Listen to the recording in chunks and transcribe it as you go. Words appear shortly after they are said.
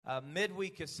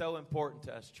Midweek is so important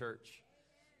to us, church.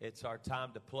 It's our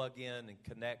time to plug in and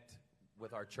connect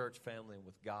with our church family and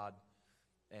with God.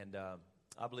 And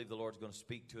I believe the Lord's going to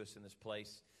speak to us in this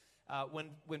place.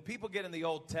 When people get in the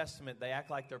Old Testament, they act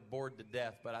like they're bored to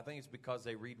death, but I think it's because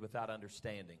they read without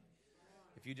understanding.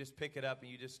 If you just pick it up and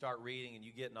you just start reading and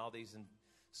you get in all these, and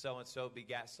so-and-so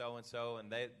begat so-and-so, and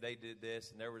they did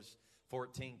this, and there was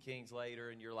 14 kings later,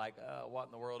 and you're like, what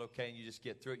in the world, okay, and you just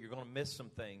get through it, you're going to miss some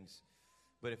things.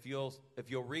 But if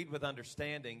you'll read with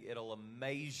understanding, it'll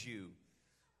amaze you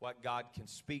what God can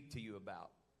speak to you about.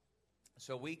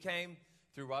 So we came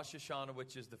through Rosh Hashanah,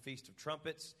 which is the Feast of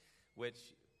Trumpets, which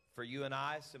for you and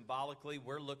I, symbolically,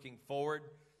 we're looking forward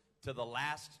to the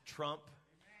last trump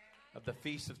of the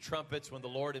Feast of Trumpets, when the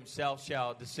Lord himself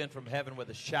shall descend from heaven with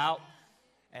a shout.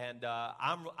 And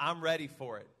I'm ready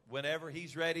for it. Whenever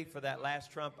he's ready for that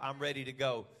last trump, I'm ready to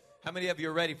go. How many of you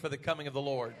are ready for the coming of the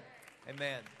Lord?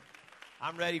 Amen.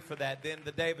 I'm ready for that. Then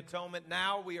the Day of Atonement.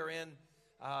 Now we are in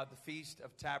the Feast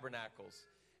of Tabernacles.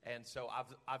 And so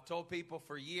I've told people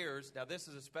for years, now this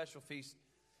is a special feast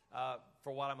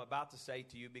for what I'm about to say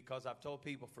to you, because I've told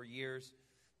people for years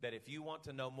that if you want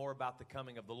to know more about the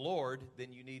coming of the Lord,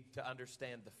 then you need to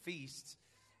understand the feasts.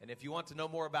 And if you want to know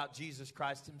more about Jesus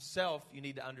Christ himself, you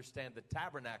need to understand the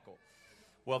tabernacle.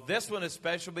 Well, this one is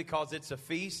special because it's a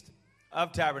Feast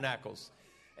of Tabernacles.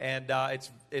 And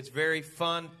it's very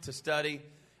fun to study.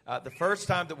 The first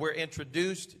time that we're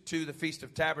introduced to the Feast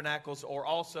of Tabernacles, or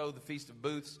also the Feast of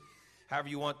Booths, however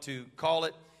you want to call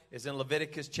it, is in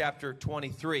Leviticus chapter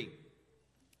 23.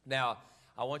 Now,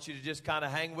 I want you to just kind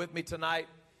of hang with me tonight.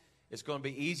 It's going to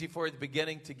be easy for you at the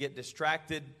beginning to get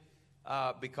distracted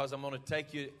because I'm going to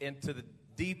take you into the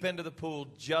deep end of the pool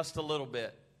just a little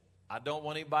bit. I don't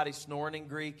want anybody snoring in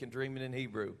Greek and dreaming in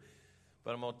Hebrew.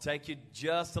 But I'm going to take you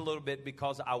just a little bit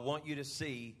because I want you to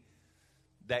see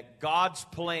that God's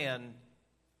plan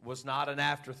was not an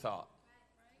afterthought.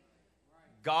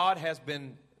 God has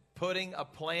been putting a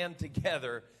plan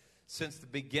together since the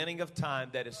beginning of time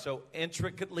that is so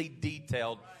intricately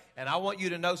detailed. And I want you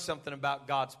to know something about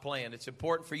God's plan. It's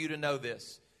important for you to know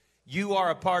this. You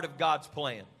are a part of God's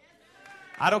plan.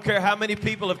 I don't care how many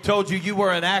people have told you you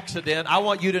were an accident. I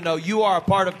want you to know you are a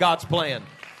part of God's plan.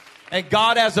 And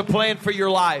God has a plan for your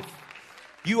life.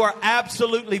 You are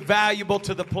absolutely valuable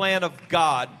to the plan of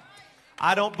God.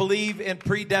 I don't believe in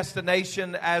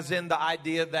predestination, as in the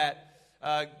idea that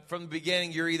from the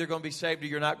beginning you're either going to be saved or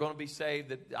you're not going to be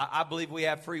saved. I believe we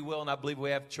have free will, and I believe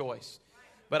we have choice.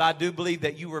 But I do believe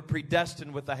that you were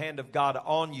predestined with the hand of God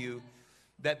on you,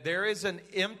 that there is an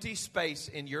empty space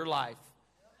in your life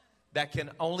that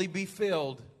can only be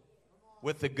filled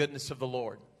with the goodness of the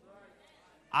Lord.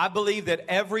 I believe that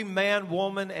every man,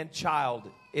 woman, and child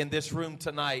in this room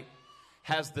tonight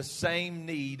has the same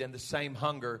need and the same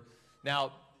hunger.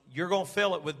 Now, you're going to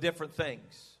fill it with different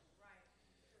things.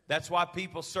 That's why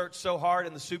people search so hard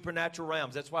in the supernatural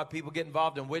realms. That's why people get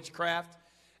involved in witchcraft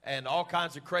and all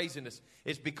kinds of craziness.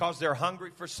 It's because they're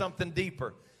hungry for something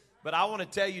deeper. But I want to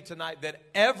tell you tonight that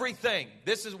everything,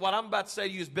 this is what I'm about to say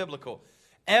to you, is biblical.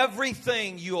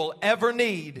 Everything you'll ever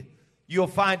need, you'll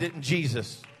find it in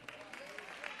Jesus.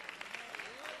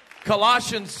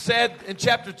 Colossians said in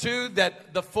chapter 2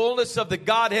 that the fullness of the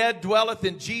Godhead dwelleth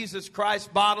in Jesus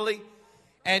Christ bodily,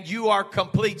 and you are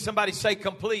complete. Somebody say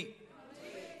complete.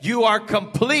 You are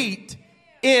complete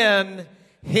in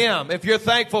Him. If you're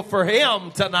thankful for Him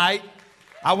tonight,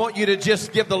 I want you to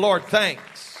just give the Lord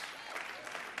thanks.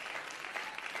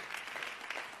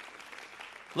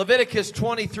 Leviticus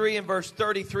 23 and verse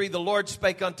 33, the Lord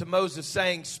spake unto Moses,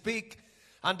 saying, Speak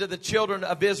unto the children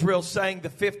of Israel, saying, The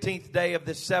 15th day of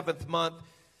the 7th month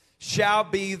shall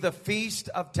be the Feast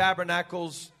of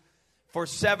Tabernacles for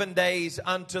 7 days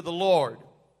unto the Lord.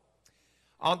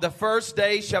 On the first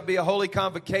day shall be a holy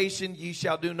convocation. Ye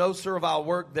shall do no servile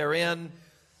work therein.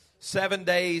 7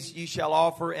 days ye shall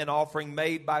offer an offering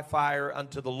made by fire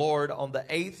unto the Lord. On the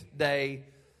 8th day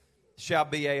shall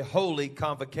be a holy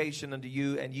convocation unto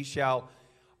you, and ye shall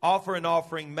offer an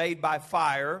offering made by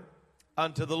fire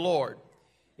unto the Lord.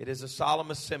 It is a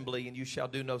solemn assembly, and you shall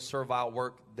do no servile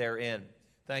work therein.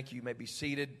 Thank you. You may be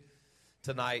seated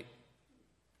tonight.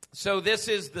 So this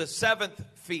is the 7th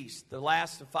feast, the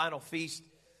last and final feast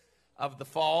of the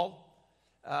fall.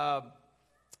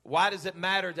 Why does it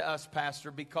matter to us, Pastor?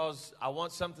 Because I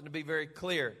want something to be very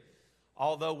clear.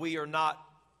 Although we are not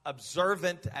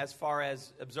observant as far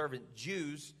as observant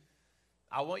Jews,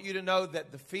 I want you to know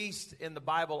that the feasts in the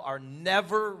Bible are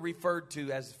never referred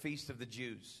to as the feast of the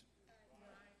Jews.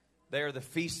 They are the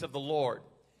feast of the Lord.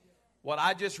 What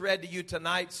I just read to you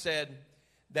tonight said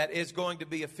that is going to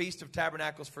be a Feast of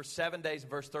Tabernacles for 7 days,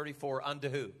 verse 34, unto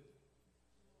who?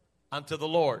 unto the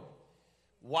Lord.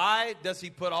 Why does he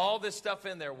put all this stuff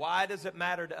in there? Why does it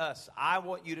matter to us? I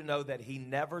want you to know that he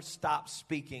never stopped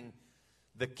speaking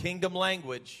the kingdom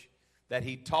language that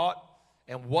he taught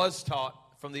and was taught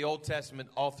from the Old Testament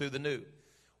all through the New.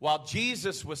 While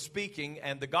Jesus was speaking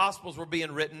and the Gospels were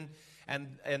being written,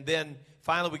 and then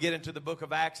finally we get into the book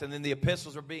of Acts, and then the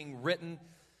epistles are being written,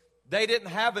 they didn't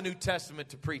have a New Testament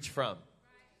to preach from.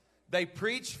 They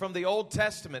preached from the Old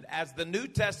Testament. As the New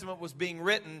Testament was being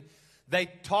written, they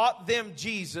taught them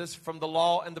Jesus from the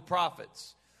law and the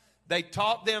prophets. They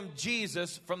taught them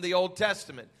Jesus from the Old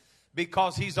Testament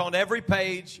because he's on every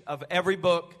page of every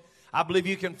book. I believe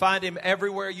you can find him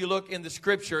everywhere you look in the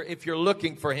Scripture if you're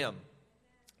looking for him.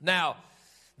 Now,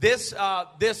 this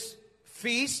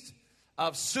feast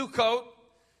of Sukkot,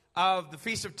 of the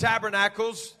Feast of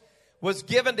Tabernacles, was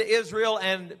given to Israel,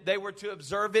 and they were to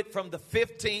observe it from the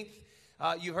 15th.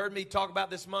 You heard me talk about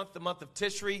this month, the month of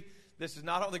Tishri. This is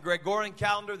not on the Gregorian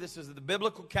calendar. This is the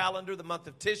biblical calendar, the month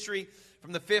of Tishri,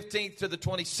 from the 15th to the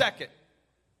 22nd.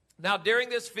 Now, during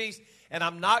this feast, and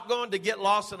I'm not going to get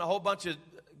lost in a whole bunch of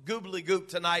goobly-goop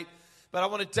tonight, but I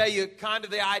want to tell you kind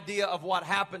of the idea of what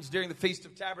happens during the Feast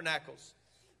of Tabernacles.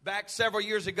 Back several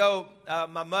years ago,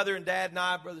 my mother and dad and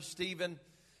I, Brother Stephen,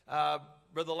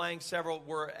 Brother Lang, several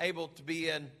were able to be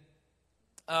in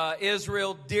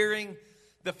Israel during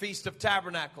the Feast of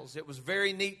Tabernacles. It was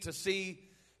very neat to see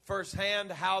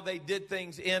firsthand how they did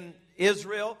things in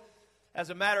Israel. As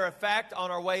a matter of fact,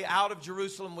 on our way out of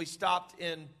Jerusalem, we stopped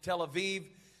in Tel Aviv,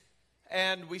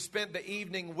 and we spent the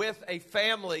evening with a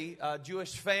family, a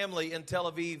Jewish family in Tel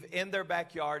Aviv, in their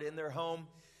backyard, in their home,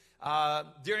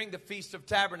 during the Feast of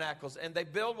Tabernacles. And they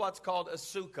build what's called a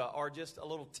sukkah, or just a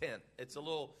little tent. It's a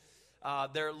little,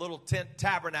 their little tent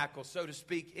tabernacle, so to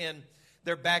speak, in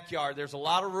their backyard. There's a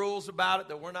lot of rules about it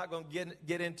that we're not going to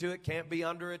get into. It can't be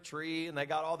under a tree, and they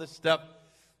got all this stuff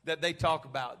that they talk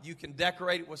about. You can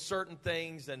decorate it with certain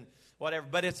things and whatever,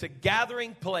 but it's a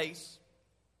gathering place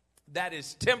that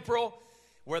is temporal,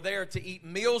 where they are to eat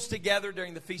meals together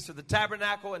during the Feast of the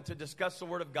Tabernacle and to discuss the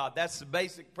Word of God. That's the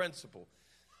basic principle.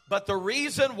 But the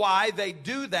reason why they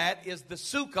do that is the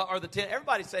sukkah, or the tent.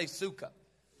 Everybody say sukkah.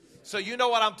 So you know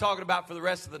what I'm talking about for the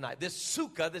rest of the night. This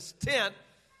sukkah, this tent,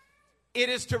 it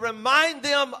is to remind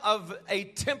them of a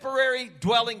temporary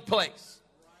dwelling place.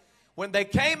 When they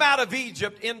came out of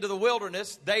Egypt into the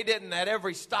wilderness, they didn't at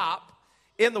every stop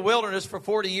in the wilderness for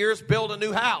 40 years build a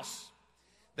new house.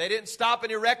 They didn't stop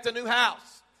and erect a new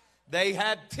house. They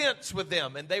had tents with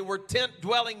them, and they were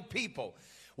tent-dwelling people.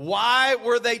 Why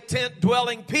were they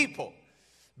tent-dwelling people?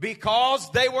 Because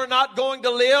they were not going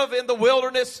to live in the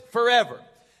wilderness forever.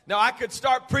 Now, I could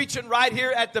start preaching right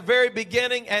here at the very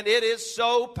beginning, and it is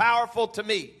so powerful to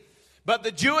me. But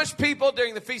the Jewish people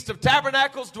during the Feast of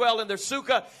Tabernacles dwell in their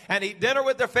sukkah and eat dinner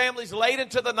with their families late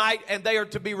into the night, and they are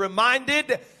to be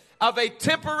reminded of a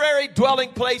temporary dwelling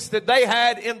place that they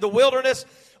had in the wilderness.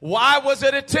 Why was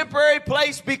it a temporary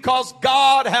place? Because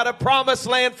God had a promised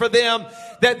land for them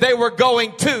that they were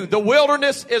going to. The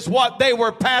wilderness is what they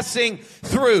were passing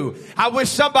through. I wish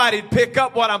somebody'd pick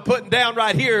up what I'm putting down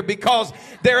right here, because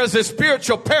there is a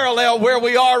spiritual parallel where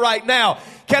we are right now.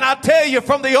 Can I tell you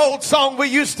from the old song we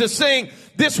used to sing,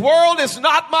 this world is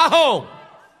not my home.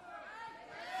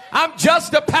 I'm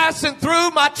just a passing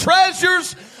through. My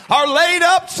treasures are laid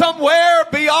up somewhere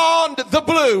beyond the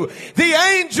blue. The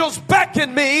angels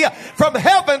beckon me from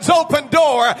heaven's open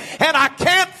door, and I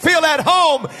can't feel at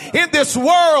home in this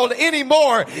world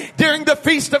anymore. During the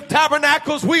Feast of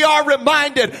Tabernacles, we are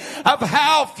reminded of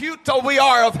how futile we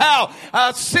are, of how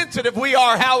sensitive we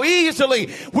are, how easily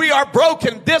we are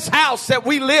broken. This house that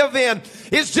we live in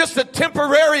is just a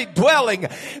temporary dwelling.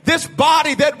 This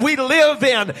body that we live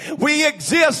in, we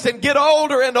exist and get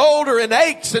older and older in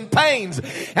aches and pains,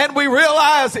 and we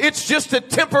realize it's just a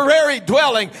temporary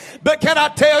dwelling. But can I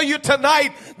tell you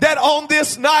tonight that on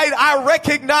this night I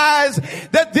recognize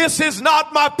that this is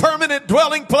not my permanent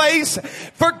dwelling place,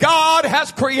 for God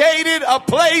has created a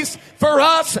place for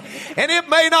us, and it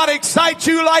may not excite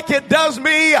you like it does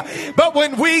me, but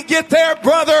when we get there,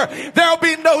 brother, there'll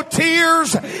be no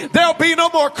tears, there'll be no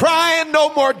more crying,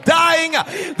 no more dying,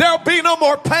 there'll be no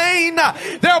more pain,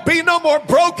 there'll be no more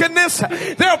brokenness,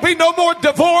 there'll be no more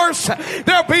divorce,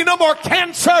 there'll be no more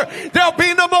cancer, there'll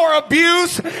be no more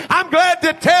abuse. I'm glad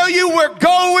to tell you we're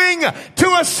going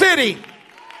to a city.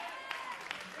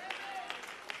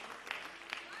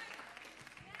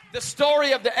 The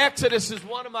story of the Exodus is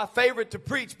one of my favorite to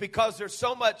preach, because there's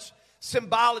so much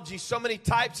symbology, so many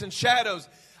types and shadows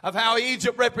of how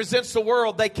Egypt represents the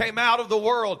world. They came out of the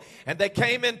world and they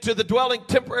came into the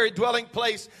temporary dwelling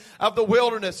place of the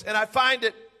wilderness. And I find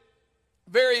it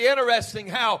Very interesting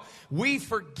how we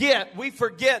forget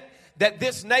that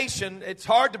this nation, it's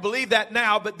hard to believe that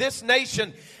now, but this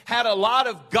nation had a lot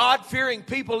of God-fearing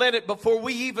people in it before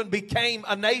we even became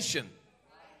a nation.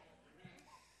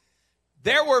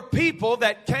 There were people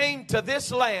that came to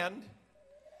this land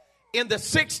in the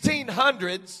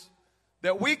 1600s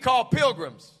that we call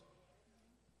pilgrims.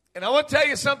 And I want to tell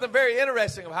you something very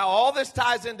interesting of how all this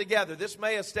ties in together. This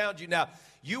may astound you. Now,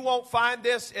 you won't find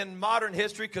this in modern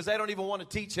history because they don't even want to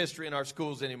teach history in our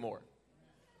schools anymore.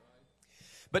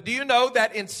 But do you know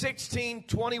that in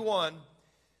 1621,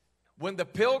 when the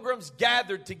pilgrims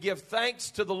gathered to give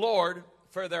thanks to the Lord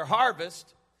for their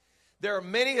harvest, there are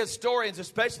many historians,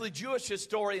 especially Jewish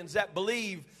historians, that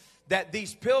believe that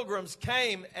these pilgrims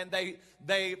came and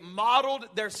they modeled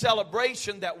their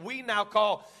celebration that we now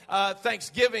call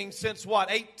Thanksgiving since what,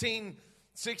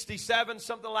 1867,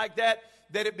 something like that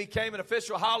it became an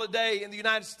official holiday in the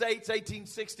United States,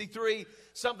 1863,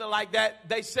 something like that.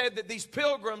 They said that these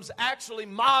pilgrims actually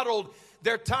modeled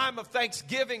their time of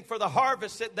Thanksgiving for the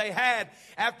harvest that they had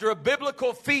after a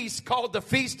biblical feast called the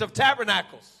Feast of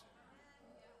Tabernacles.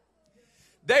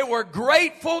 They were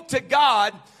grateful to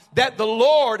God that the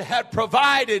Lord had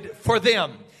provided for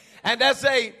them. And as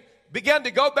they began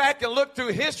to go back and look through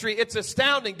history, it's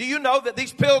astounding. Do you know that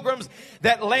these pilgrims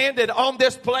that landed on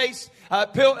this place,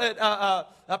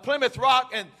 Plymouth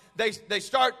Rock, and they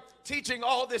start teaching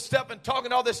all this stuff and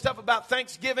talking all this stuff about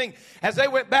Thanksgiving, as they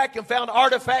went back and found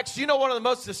artifacts. You know, one of the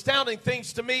most astounding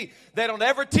things to me, they don't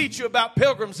ever teach you about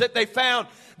pilgrims that they found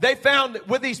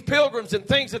with these pilgrims and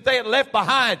things that they had left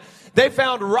behind. They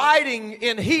found writing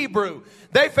in Hebrew.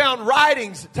 They found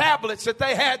writings, tablets that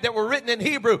they had that were written in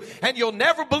Hebrew. And you'll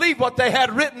never believe what they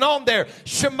had written on there.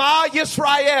 Shema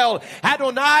Yisrael,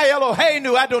 Adonai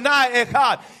Eloheinu, Adonai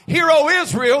Echad. Hear, O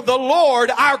Israel, the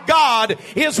Lord our God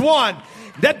is one.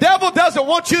 The devil doesn't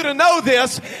want you to know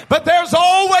this, but there's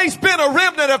always been a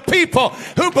remnant of people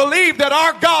who believe that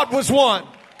our God was one.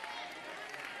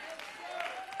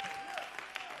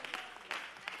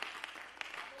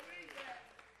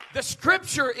 The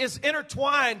scripture is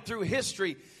intertwined through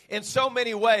history in so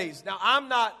many ways. Now, I'm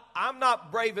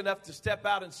not brave enough to step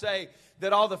out and say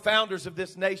that all the founders of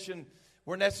this nation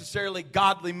were necessarily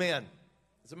godly men.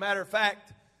 As a matter of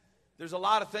fact, there's a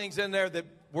lot of things in there that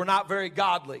were not very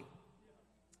godly.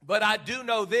 But I do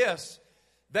know this,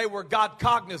 they were God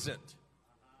cognizant.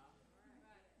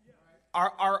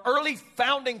 Our early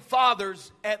founding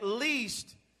fathers at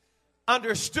least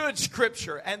understood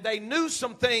scripture, and they knew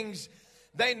some things.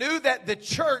 They knew that the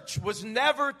church was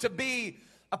never to be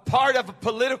a part of a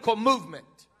political movement.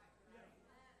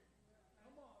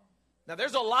 Now,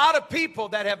 there's a lot of people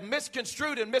that have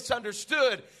misconstrued and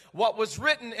misunderstood what was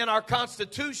written in our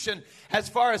Constitution as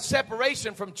far as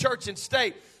separation from church and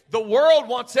state. The world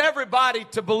wants everybody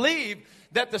to believe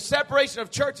that the separation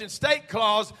of church and state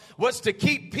clause was to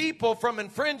keep people from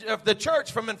the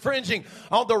church from infringing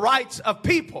on the rights of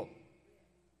people.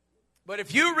 But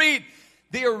if you read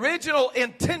the original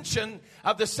intention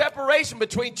of the separation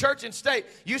between church and state,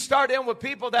 you start in with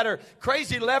people that are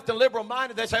crazy left and liberal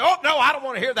minded. They say, oh, no, I don't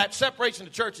want to hear that separation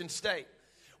of church and state.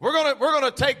 We're going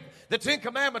to take the 10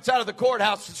 Commandments out of the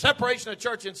courthouse, separation of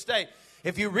church and state.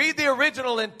 If you read the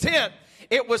original intent,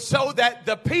 it was so that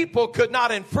the people could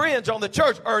not infringe on the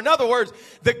church. Or in other words,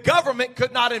 the government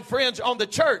could not infringe on the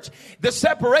church. The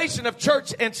separation of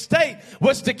church and state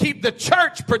was to keep the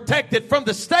church protected from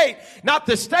the state, not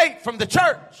the state from the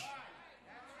church.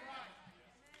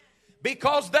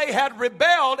 Because they had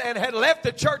rebelled and had left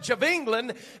the Church of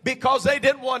England because they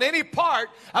didn't want any part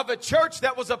of a church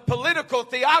that was a political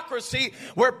theocracy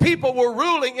where people were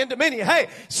ruling in dominion. Hey,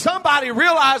 somebody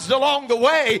realized along the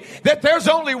way that there's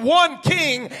only one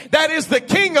king, that is the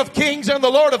King of Kings and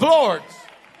the Lord of Lords.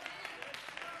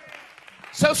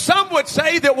 So some would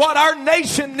say that what our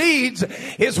nation needs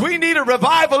is we need a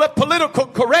revival of political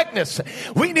correctness.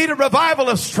 We need a revival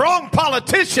of strong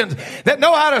politicians that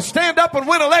know how to stand up and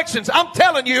win elections. I'm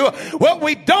telling you, what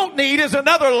we don't need is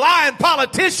another lying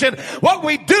politician. What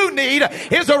we do need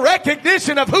is a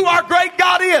recognition of who our great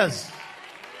God is.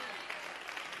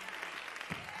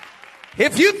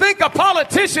 If you think a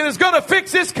politician is going to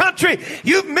fix this country,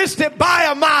 you've missed it by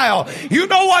a mile. You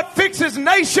know what fixes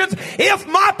nations? If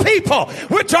my people,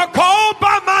 which are called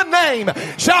by my name,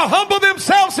 shall humble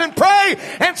themselves and pray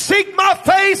and seek my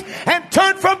face and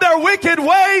turn from their wicked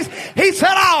ways, he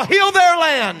said, I'll heal their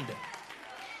land.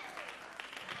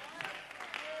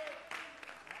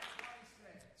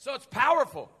 So it's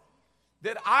powerful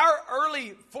that our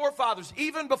early forefathers,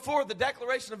 even before the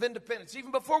Declaration of Independence,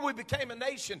 even before we became a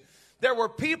nation, there were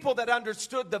people that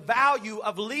understood the value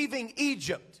of leaving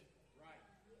Egypt.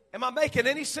 Am I making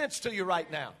any sense to you right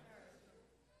now?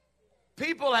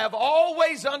 People have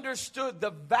always understood the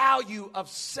value of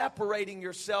separating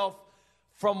yourself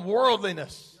from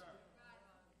worldliness.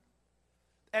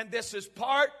 And this is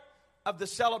part of the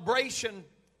celebration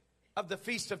of the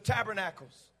Feast of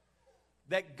Tabernacles,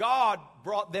 that God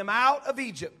brought them out of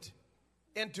Egypt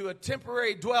into a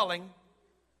temporary dwelling,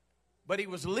 but he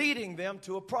was leading them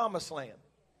to a promised land.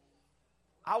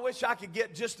 I wish I could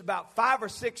get just about 5 or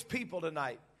 6 people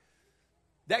tonight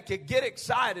that could get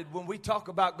excited when we talk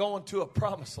about going to a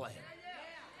promised land.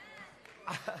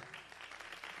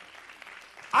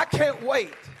 I can't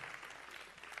wait.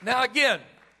 Now again,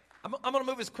 I'm going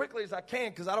to move as quickly as I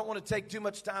can because I don't want to take too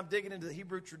much time digging into the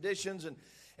Hebrew traditions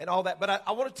and all that. But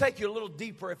I want to take you a little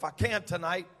deeper if I can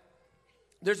tonight.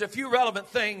 There's a few relevant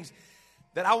things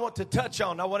that I want to touch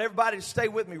on. I want everybody to stay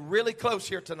with me really close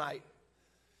here tonight.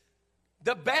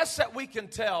 The best that we can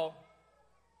tell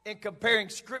in comparing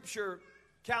Scripture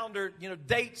calendar,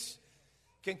 dates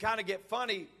can kind of get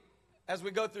funny as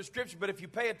we go through Scripture. But if you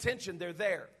pay attention, they're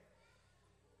there.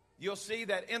 You'll see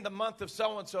that in the month of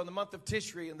so-and-so, in the month of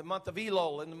Tishri, in the month of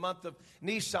Elul, in the month of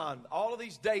Nisan, all of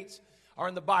these dates are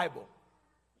in the Bible.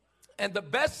 And the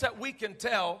best that we can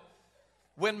tell,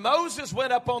 when Moses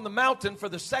went up on the mountain for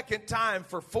the second time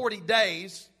for 40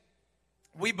 days,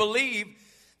 we believe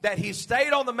that he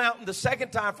stayed on the mountain the second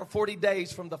time for 40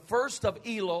 days from the 1st of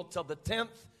Elul till the 10th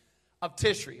of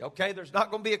Tishri. Okay, there's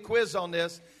not going to be a quiz on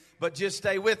this, but just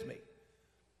stay with me.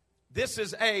 This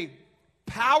is a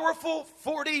powerful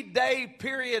 40-day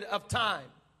period of time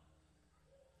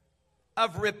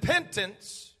of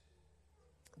repentance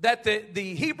that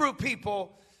the Hebrew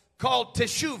people called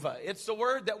teshuvah. It's the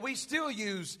word that we still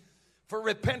use for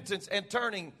repentance and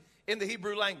turning in the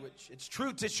Hebrew language. It's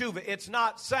true teshuvah. It's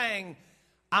not saying,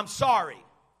 I'm sorry.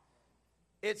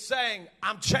 It's saying,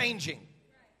 I'm changing.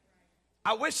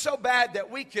 I wish so bad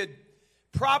that we could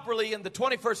properly in the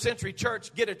 21st century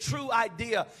church get a true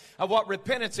idea of what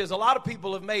repentance is. A lot of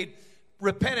people have made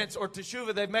repentance or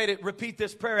teshuvah, they've made it repeat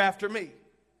this prayer after me.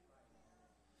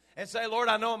 And say, Lord,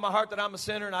 I know in my heart that I'm a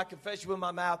sinner and I confess you with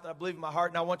my mouth and I believe in my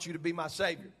heart and I want you to be my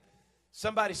Savior.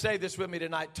 Somebody say this with me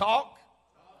tonight. Talk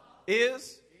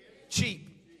is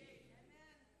cheap.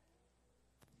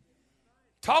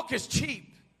 Talk is cheap.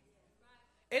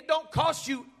 It don't cost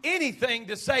you anything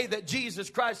to say that Jesus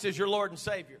Christ is your Lord and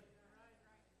Savior.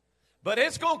 But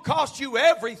it's going to cost you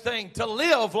everything to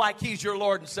live like he's your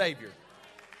Lord and Savior.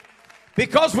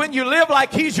 Because when you live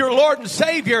like he's your Lord and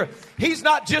Savior, he's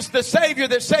not just the Savior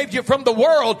that saved you from the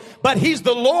world, but he's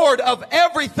the Lord of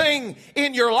everything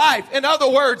in your life. In other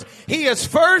words, he is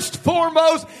first,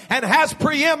 foremost, and has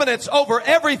preeminence over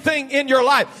everything in your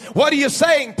life. What are you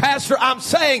saying, Pastor? I'm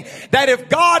saying that if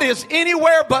God is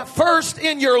anywhere but first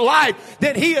in your life,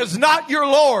 then he is not your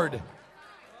Lord.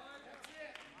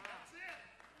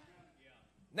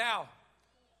 Now,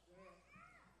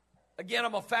 again,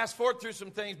 I'm going to fast forward through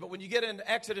some things, but when you get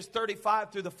into Exodus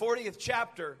 35 through the 40th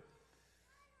chapter,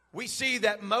 we see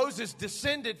that Moses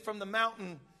descended from the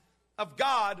mountain of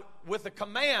God with a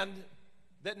command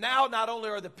that now not only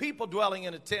are the people dwelling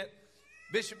in a tent,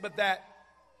 Bishop, but that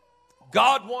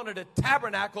God wanted a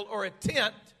tabernacle or a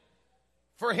tent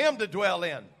for him to dwell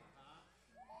in.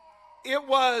 It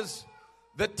was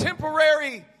the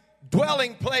temporary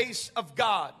dwelling place of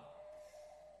God.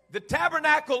 The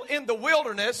tabernacle in the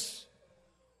wilderness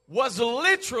was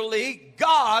literally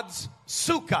God's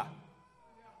sukkah.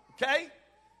 Okay?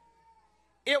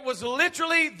 It was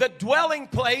literally the dwelling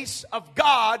place of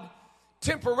God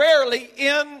temporarily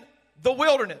in the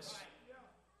wilderness.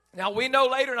 Now we know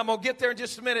later, and I'm going to get there in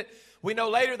just a minute, we know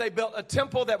later they built a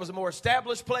temple that was a more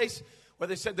established place where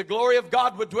they said the glory of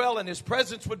God would dwell and his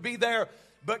presence would be there.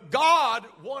 But God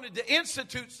wanted to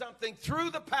institute something through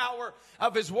the power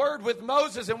of his word with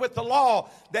Moses and with the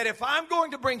law, that if I'm going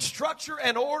to bring structure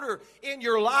and order in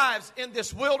your lives in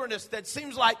this wilderness that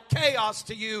seems like chaos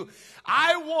to you,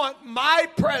 I want my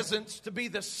presence to be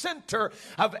the center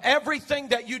of everything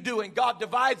that you do. And God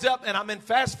divides up, and I'm in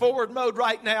fast forward mode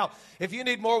right now. If you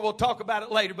need more, we'll talk about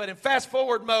it later. But in fast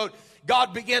forward mode,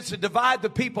 God begins to divide the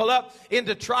people up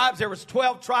into tribes. There was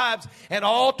 12 tribes, and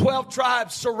all 12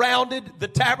 tribes surrounded the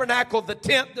tabernacle, the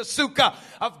tent, the sukkah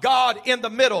of God in the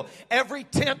middle. Every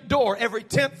tent door, every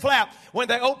tent flap, when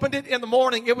they opened it in the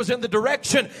morning, it was in the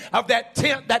direction of that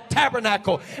tent, that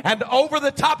tabernacle. And over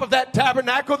the top of that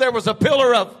tabernacle, there was a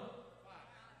pillar of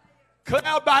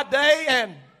cloud by day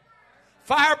and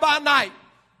fire by night.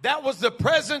 That was the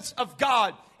presence of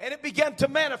God. and it began to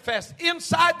manifest.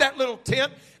 Inside that little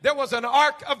tent, there was an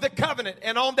Ark of the Covenant.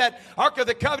 And on that Ark of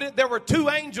the Covenant, there were two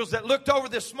angels that looked over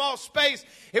this small space.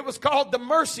 It was called the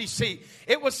mercy seat.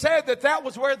 It was said that that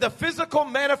was where the physical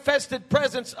manifested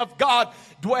presence of God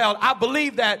dwelled. I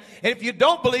believe that. And if you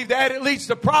don't believe that, it leads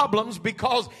to problems,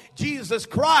 because Jesus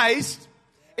Christ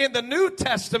in the New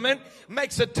Testament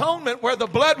makes atonement where the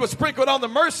blood was sprinkled on the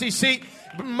mercy seat.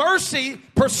 Mercy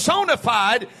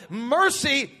personified,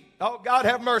 mercy. Oh, God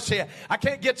have mercy. I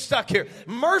can't get stuck here.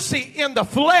 Mercy in the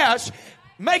flesh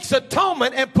makes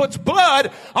atonement and puts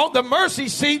blood on the mercy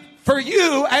seat for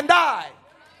you and I.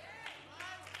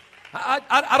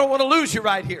 I don't want to lose you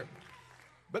right here.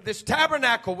 But this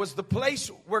tabernacle was the place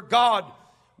where God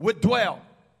would dwell.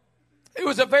 It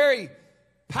was a very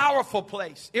powerful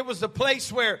place. It was the place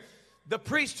where the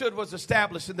priesthood was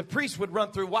established and the priest would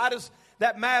run through. Why does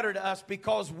that matter to us?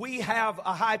 Because we have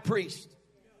a high priest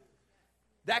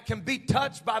that can be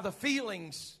touched by the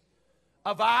feelings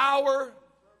of our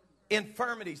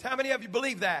infirmities. How many of you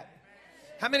believe that?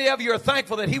 How many of you are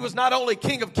thankful that he was not only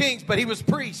King of Kings, but he was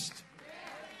priest?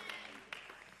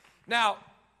 Now,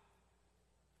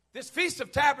 this Feast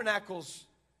of Tabernacles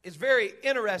is very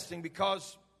interesting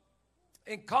because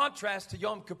in contrast to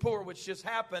Yom Kippur, which just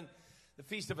happened, the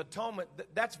Feast of Atonement,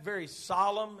 that's very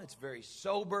solemn, it's very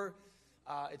sober,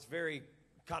 it's very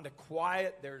kind of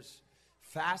quiet. There's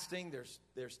fasting,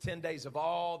 there's 10 days of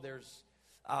awe,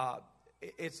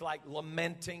 it's like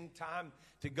lamenting time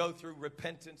to go through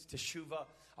repentance, teshuvah.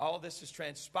 All this is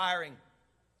transpiring.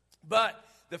 But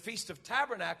the Feast of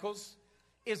Tabernacles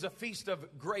is a feast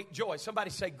of great joy.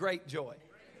 Somebody say great joy.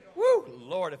 Woo,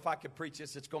 Lord, if I could preach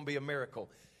this, it's going to be a miracle.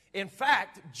 In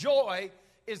fact, joy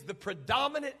is the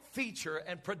predominant feature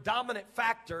and predominant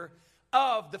factor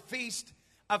of the Feast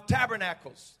of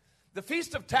Tabernacles. The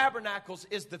Feast of Tabernacles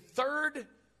is the third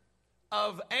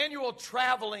of annual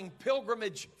traveling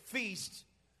pilgrimage feasts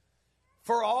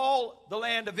for all the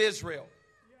land of Israel.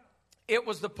 It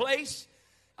was the place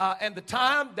and the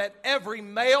time that every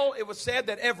male, it was said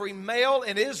that every male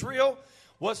in Israel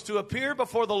was to appear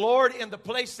before the Lord in the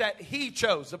place that he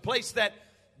chose, the place that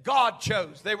God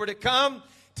chose. They were to come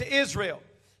to Israel.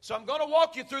 So I'm going to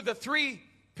walk you through the three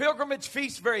pilgrimage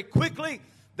feasts very quickly.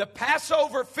 The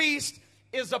Passover feast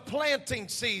is a planting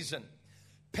season.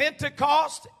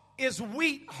 Pentecost is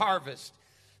wheat harvest.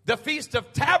 The Feast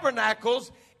of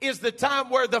Tabernacles is the time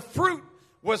where the fruit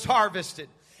was harvested.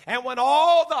 And when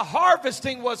all the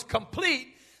harvesting was complete,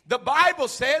 the Bible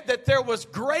said that there was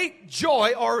great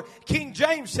joy, or King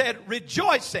James said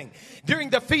rejoicing.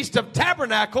 During the Feast of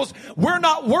Tabernacles, we're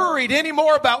not worried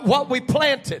anymore about what we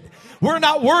planted. We're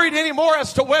not worried anymore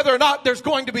as to whether or not there's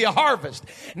going to be a harvest.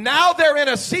 Now they're in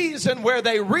a season where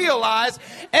they realize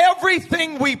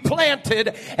everything we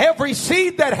planted, every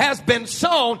seed that has been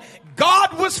sown,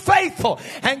 God was faithful,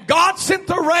 and God sent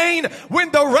the rain when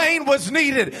the rain was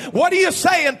needed. What are you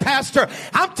saying, Pastor?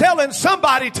 I'm telling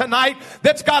somebody tonight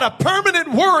that's got a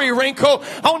permanent worry wrinkle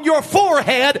on your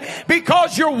forehead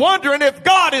because you're wondering if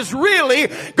God is really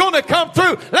going to come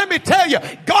through. Let me tell you,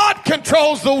 God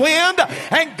controls the wind,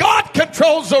 and God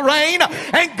controls the rain,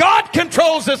 and God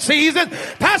controls the season.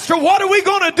 Pastor, what are we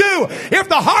going to do if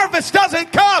the harvest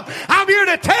doesn't come? I'm here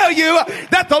to tell you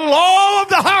that the law of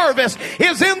the harvest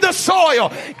is in the soil.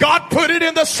 God put it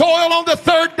in the soil on the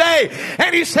third day,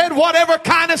 and he said whatever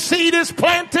kind of seed is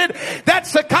planted,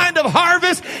 that's the kind of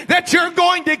harvest that you're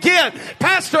going to get.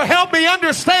 Pastor, help me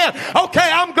understand. Okay,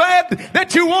 I'm glad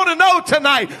that you want to know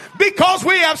tonight, because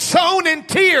we have sown in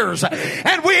tears,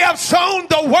 and we have sown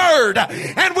the word,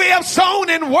 and we have sown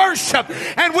in worship,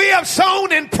 and we have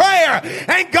sown in prayer,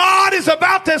 and God is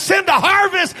about to send a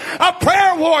harvest of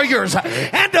prayer warriors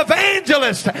and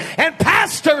evangelists and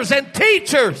pastors and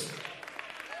teachers.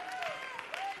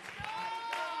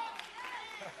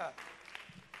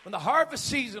 When the harvest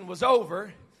season was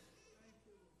over,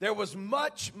 there was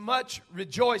much, much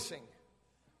rejoicing.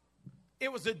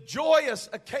 It was a joyous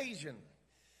occasion.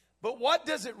 But what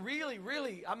does it really,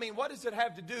 what does it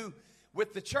have to do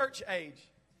with the church age?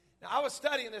 Now, I was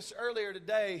studying this earlier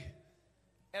today,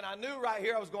 and I knew right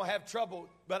here I was going to have trouble,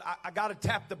 but I got to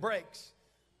tap the brakes.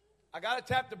 I got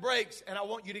to tap the brakes, and I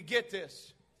want you to get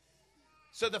this.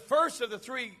 So the first of the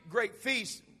three great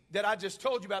feasts that I just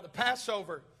told you about, the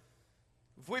Passover,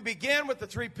 if we begin with the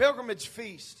three pilgrimage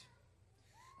feasts,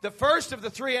 the first of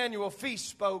the three annual feasts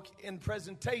spoke in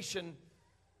presentation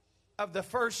of the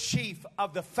first sheaf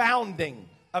of the founding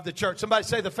of the church. Somebody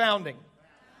say the founding.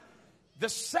 The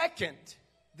second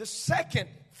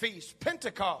feast,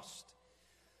 Pentecost,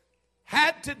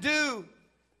 had to do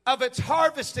of its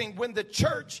harvesting when the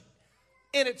church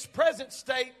in its present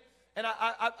state And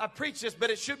I preach this, but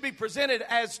it should be presented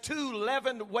as 2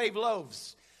 leavened wave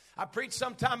loaves. I preached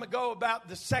some time ago about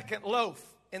the second loaf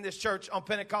in this church on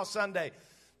Pentecost Sunday.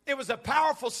 It was a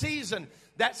powerful season,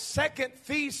 that second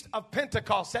feast of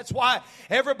Pentecost. That's why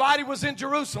everybody was in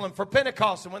Jerusalem for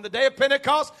Pentecost. And when the day of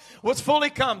Pentecost was fully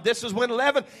come, this is when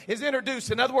leaven is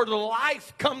introduced. In other words,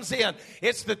 life comes in.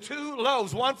 It's the 2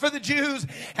 loaves, one for the Jews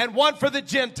and one for the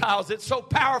Gentiles. It's so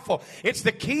powerful. It's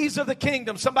the keys of the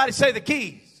kingdom. Somebody say the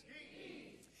keys.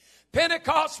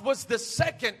 Pentecost was the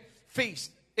second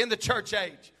feast in the church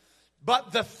age.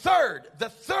 But the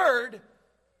third,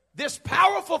 this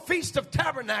powerful Feast of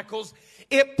Tabernacles,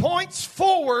 it points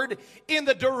forward in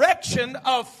the direction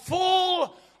of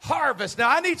full harvest. Now,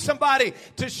 I need somebody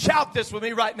to shout this with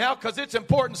me right now because it's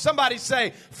important. Somebody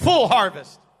say, full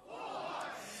harvest.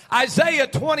 Isaiah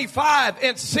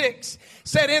 25:6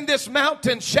 said, in this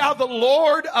mountain shall the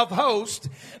Lord of hosts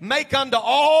make unto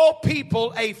all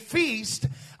people a feast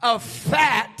of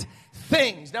fat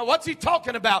things. Now, what's he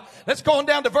talking about? Let's go on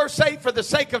down to verse 8 for the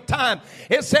sake of time.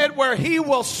 It said, where he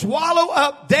will swallow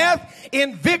up death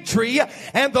in victory,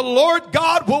 and the Lord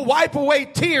God will wipe away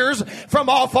tears from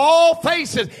off all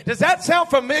faces. Does that sound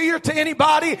familiar to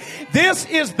anybody? This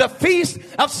is the feast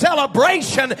of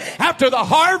celebration after the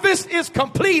harvest is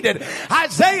completed.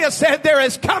 Isaiah said there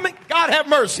is coming, God have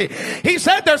mercy. He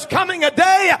said there's coming a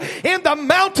day in the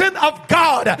mountain of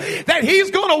God that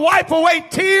he's going to wipe away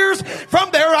tears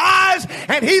from their eyes,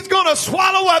 and he's going to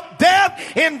swallow up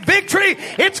death in victory.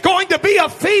 It's going to be a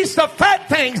feast of fat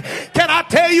things. Can I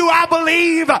tell you, I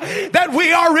believe that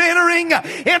we are entering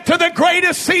into the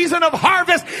greatest season of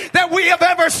harvest that we have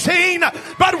ever seen.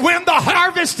 But when the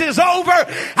harvest is over,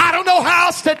 I don't know how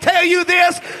else to tell you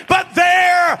this, but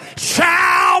there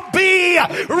shall be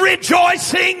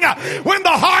rejoicing. When the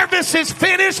harvest is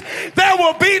finished, there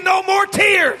will be no more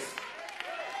tears.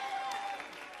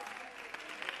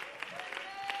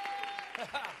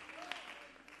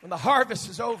 When the harvest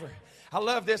is over. I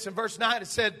love this. In verse 9 it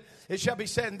said, it shall be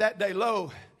said in that day,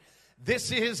 lo,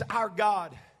 this is our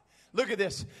God. Look at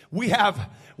this. We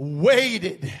have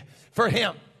waited for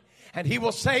him, and he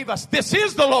will save us. This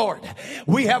is the Lord.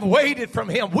 We have waited from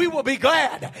him. We will be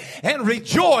glad and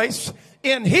rejoice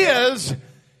in his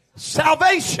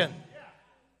salvation.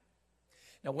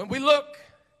 Now, when we look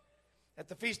at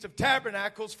the Feast of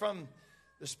Tabernacles from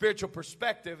the spiritual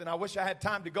perspective, and I wish I had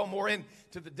time to go more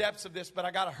into the depths of this, but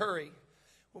I got to hurry.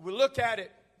 When we look at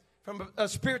it from a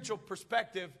spiritual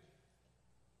perspective,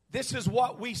 this is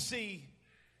what we see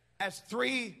as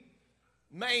 3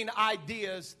 main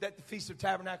ideas that the Feast of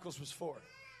Tabernacles was for.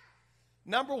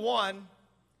 Number 1,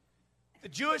 the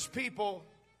Jewish people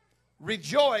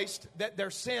rejoiced that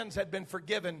their sins had been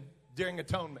forgiven during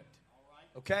atonement.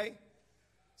 Okay?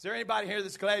 Is there anybody here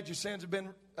that's glad your sins have been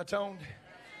atoned?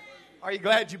 Are you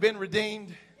glad you've been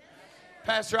redeemed?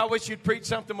 Pastor, I wish you'd preach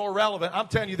something more relevant. I'm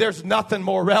telling you, there's nothing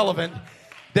more relevant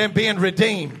than being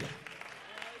redeemed.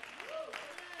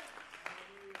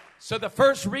 So the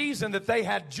first reason that they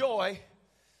had joy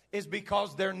is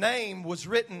because their name was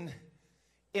written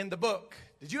in the book.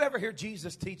 Did you ever hear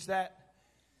Jesus teach that?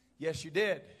 Yes, you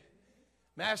did.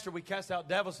 Master, we cast out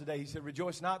devils today. He said,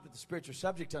 rejoice not that the spirits are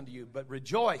subject unto you, but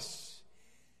rejoice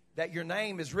that your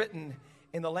name is written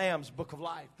in the Lamb's book of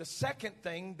life. The second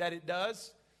thing that it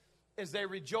does is they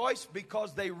rejoice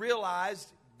because they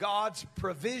realized God's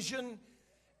provision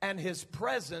and his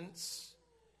presence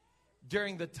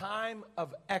during the time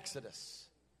of Exodus.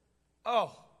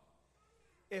 Oh,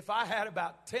 if I had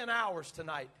about 10 hours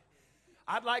tonight,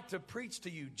 I'd like to preach to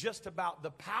you just about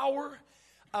the power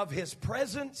of his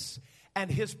presence and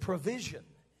his provision.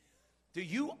 Do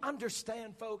you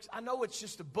understand, folks? I know it's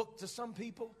just a book to some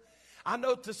people. I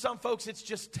know to some folks it's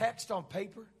just text on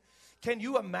paper. Can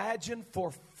you imagine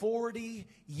for 40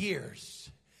 years,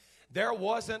 there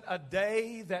wasn't a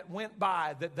day that went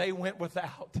by that they went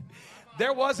without?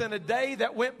 There wasn't a day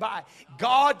that went by.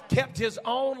 God kept his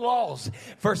own laws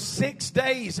for 6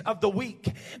 days of the week.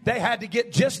 They had to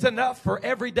get just enough for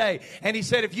every day. And he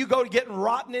said, if you go to getting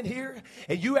rotten in here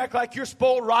and you act like you're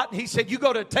spoiled rotten, he said, you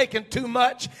go to taking too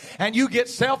much and you get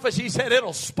selfish, he said,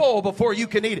 it'll spoil before you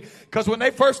can eat it. Because when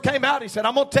they first came out, he said,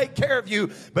 I'm going to take care of you.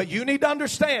 But you need to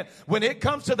understand, when it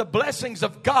comes to the blessings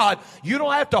of God, you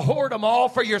don't have to hoard them all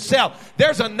for yourself.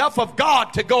 There's enough of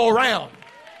God to go around.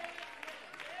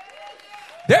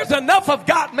 There's enough of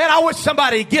God. Man, I wish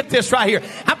somebody would get this right here.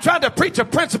 I'm trying to preach a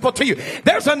principle to you.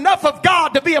 There's enough of God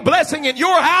to be a blessing in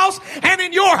your house and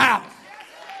in your house.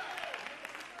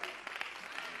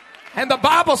 And the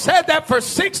Bible said that for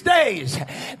 6 days,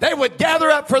 they would gather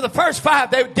up. For the first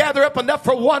 5, they would gather up enough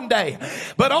for one day.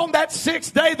 But on that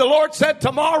 6th day, the Lord said,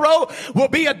 tomorrow will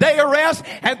be a day of rest.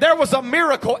 And there was a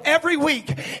miracle every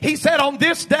week. He said, on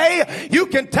this day, you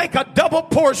can take a double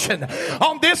portion.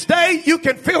 On this day, you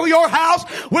can fill your house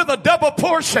with a double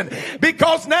portion.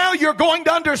 Because now you're going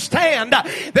to understand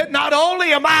that not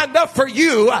only am I enough for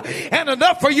you and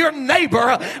enough for your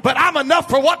neighbor, but I'm enough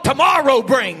for what tomorrow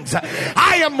brings.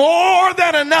 I am more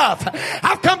than enough.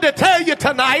 I've come to tell you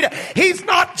tonight, He's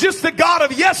not just the God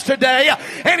of yesterday,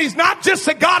 and He's not just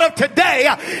the God of today.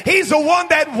 He's the one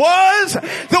that was,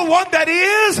 the one that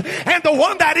is, and the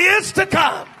one that is to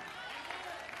come.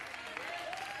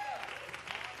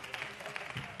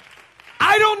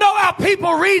 I don't know how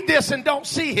people read this and don't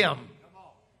see Him.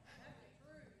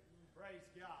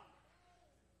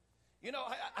 You know,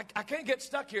 I can't get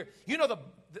stuck here. You know,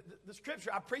 the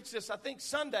scripture, I preached this, I think,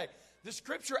 Sunday. The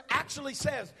scripture actually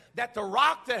says that the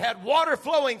rock that had water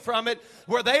flowing from it,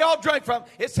 where they all drank from,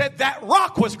 it said that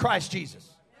rock was Christ Jesus.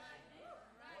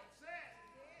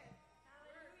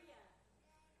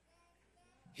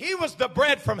 He was the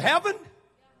bread from heaven.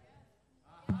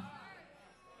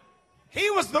 He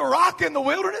was the rock in the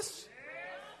wilderness.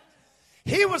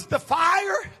 He was the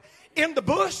fire in the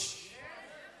bush.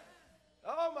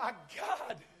 Oh my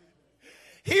God.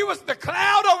 He was the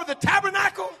cloud over the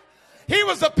tabernacle. He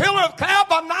was the pillar of cloud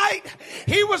by night.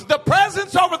 He was the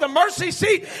presence over the mercy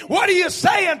seat. What are you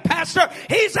saying, Pastor?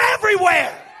 He's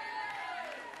everywhere.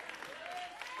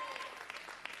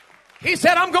 He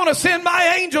said, I'm going to send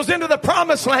my angels into the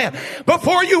promised land.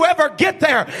 Before you ever get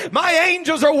there, my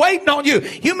angels are waiting on you.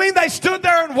 You mean they stood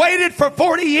there and waited for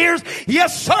 40 years?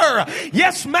 Yes, sir.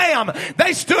 Yes, ma'am.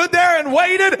 They stood there and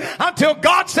waited until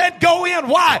God said, go in.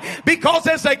 Why? Because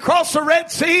as they crossed the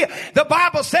Red Sea, the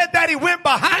Bible said that He went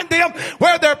behind them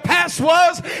where their past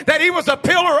was, that He was a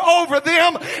pillar over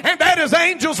them, and that His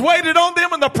angels waited on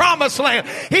them in the promised land.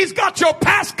 He's got your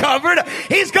past covered.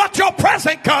 He's got your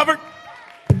present covered.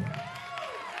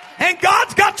 And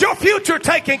God's got your future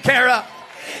taken care of.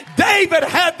 David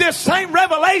had this same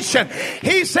revelation.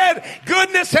 He said,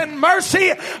 goodness and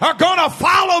mercy are going to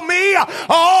follow me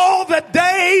all the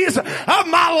days of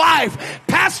my life.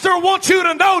 Pastor wants you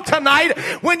to know tonight,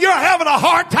 when you're having a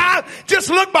hard time, just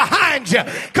look behind you,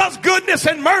 because goodness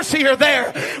and mercy are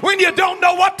there. When you don't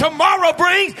know what tomorrow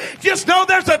brings, just know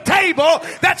there's a table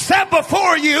that's set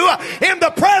before you in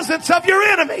the presence of your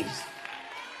enemies.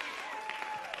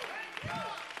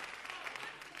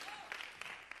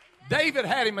 David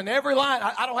had him in every line.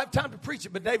 I don't have time to preach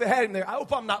it, but David had him there. I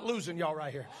hope I'm not losing y'all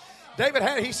right here. David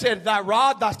had, he said, thy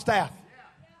rod, thy staff.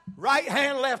 Right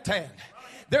hand, left hand.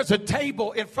 There's a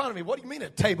table in front of me. What do you mean a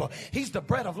table? He's the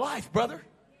bread of life, brother.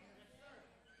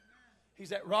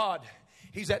 He's that rod.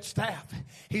 He's that staff.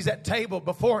 He's that table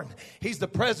before him. He's the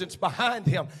presence behind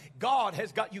him. God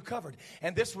has got you covered.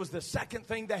 And this was the second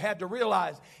thing they had to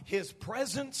realize. His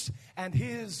presence and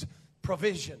His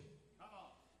provision.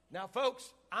 Now, folks,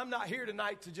 I'm not here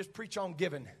tonight to just preach on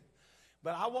giving,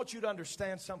 but I want you to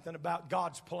understand something about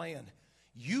God's plan.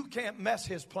 You can't mess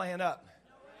His plan up.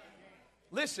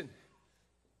 Listen,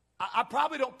 I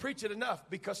probably don't preach it enough,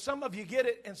 because some of you get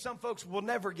it and some folks will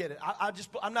never get it.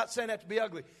 I'm not saying that to be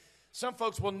ugly. Some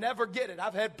folks will never get it.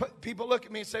 I've had people look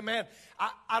at me and say, man,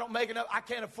 I don't make enough. I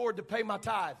can't afford to pay my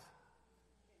tithe.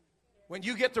 When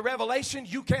you get the revelation,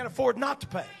 you can't afford not to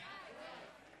pay.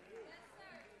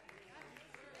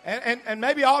 And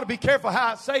maybe I ought to be careful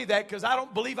how I say that, because I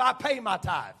don't believe I pay my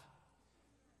tithe.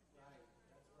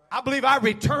 I believe I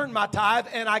return my tithe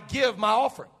and I give my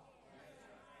offering.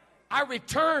 I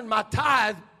return my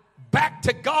tithe back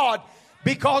to God,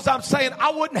 because I'm saying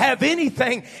I wouldn't have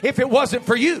anything if it wasn't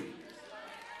for you.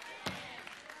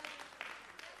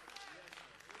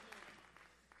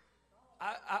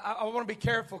 I want to be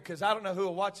careful, because I don't know who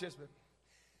will watch this, but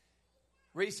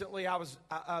recently I've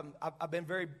been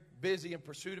very busy in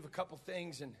pursuit of a couple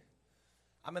things, and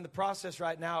I'm in the process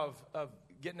right now of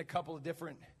getting a couple of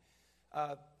different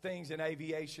things in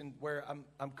aviation where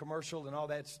I'm commercial and all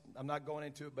that. I'm not going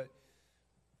into it, but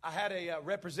I had a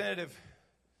representative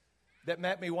that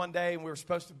met me one day, and we were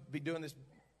supposed to be doing this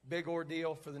big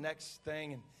ordeal for the next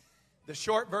thing. And the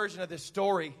short version of this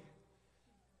story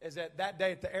is that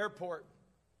day at the airport,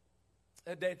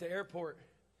 as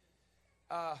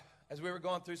we were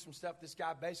going through some stuff, this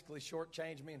guy basically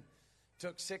shortchanged me and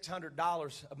took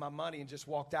 $600 of my money and just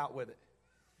walked out with it.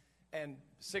 And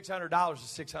 $600 is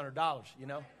 $600, you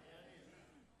know.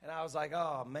 And I was like,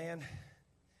 oh, man,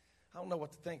 I don't know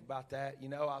what to think about that. You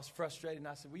know, I was frustrated, and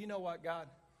I said, well, you know what, God?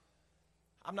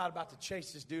 I'm not about to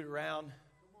chase this dude around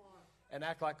and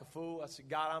act like a fool. I said,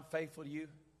 God, I'm faithful to you.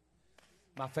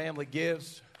 My family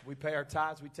gives. We pay our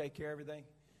tithes. We take care of everything.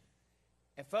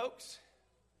 And folks,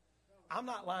 I'm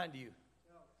not lying to you.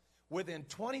 Within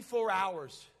 24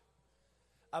 hours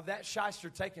of that shyster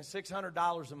taking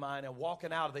 $600 of mine and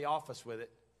walking out of the office with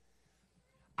it,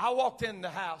 I walked in the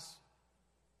house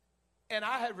and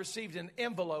I had received an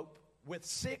envelope with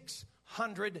 $600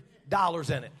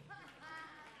 in it.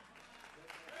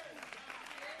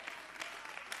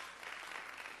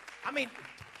 I mean,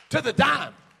 to the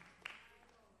dime.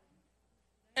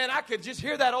 And I could just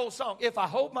hear that old song, if I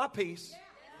hold my peace.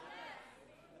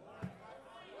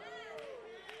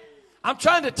 I'm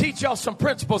trying to teach y'all some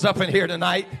principles up in here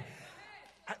tonight.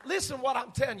 Listen what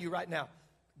I'm telling you right now.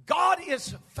 God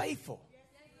is faithful.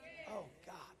 Oh,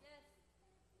 God.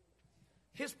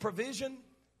 His provision,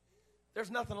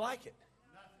 there's nothing like it.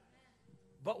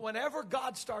 But whenever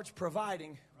God starts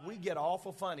providing, we get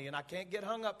awful funny. And I can't get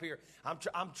hung up here.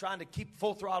 I'm trying to keep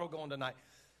full throttle going tonight.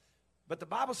 But the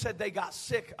Bible said they got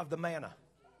sick of the manna.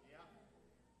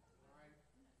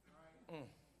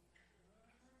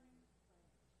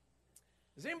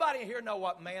 Does anybody here know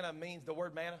what manna means, the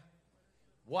word manna?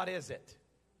 What is it?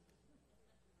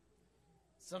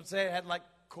 Some say it had like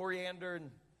coriander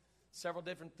and several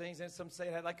different things. And some say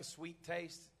it had like a sweet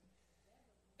taste.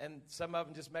 And some of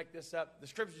them just make this up. The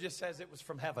scripture just says it was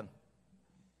from heaven.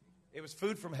 It was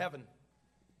food from heaven.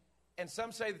 And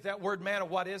some say that word manna,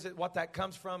 what is it? What that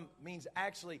comes from means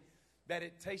actually that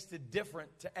it tasted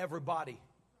different to everybody.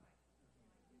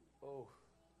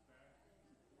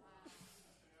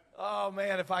 Oh,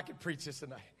 man, if I could preach this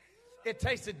tonight. It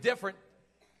tasted different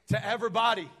to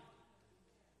everybody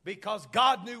because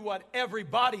God knew what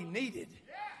everybody needed.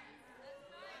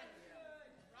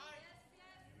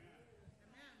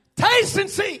 Taste and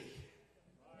see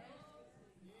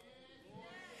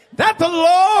that the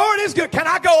Lord is good. Can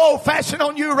I go old-fashioned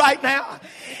on you right now?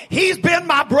 He's been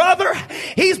my brother.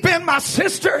 He's been my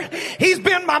sister. He's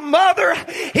been my mother.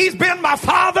 He's been my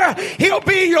father. He'll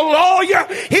be your lawyer.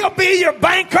 He'll be your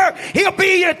banker. He'll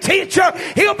be your teacher.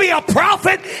 He'll be a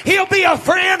prophet. He'll be a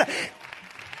friend.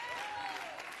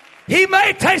 He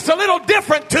may taste a little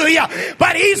different to you,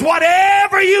 but he's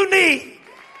whatever you need.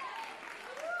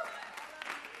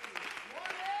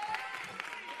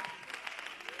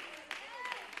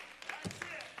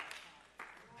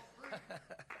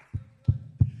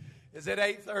 Is it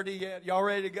 8:30 yet? Y'all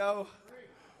ready to go?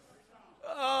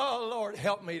 Oh, Lord,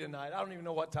 help me tonight. I don't even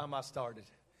know what time I started.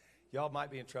 Y'all might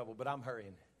be in trouble, but I'm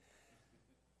hurrying.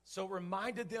 So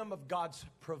reminded them of God's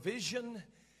provision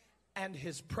and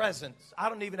his presence. I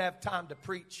don't even have time to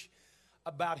preach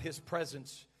about his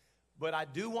presence, but I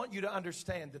do want you to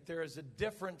understand that there is a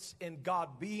difference in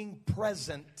God being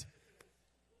present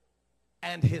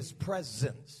and his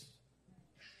presence.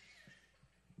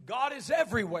 God is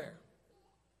everywhere.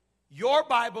 Your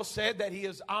Bible said that he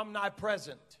is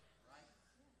omnipresent.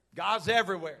 God's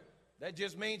everywhere. That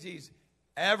just means he's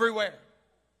everywhere.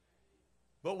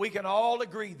 But we can all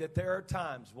agree that there are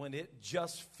times when it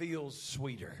just feels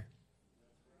sweeter.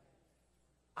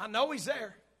 I know he's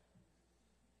there.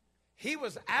 He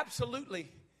was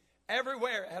absolutely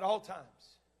everywhere at all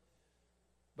times.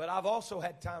 But I've also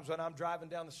had times when I'm driving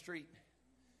down the street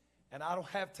and I don't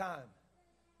have time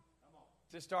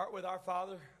to start with our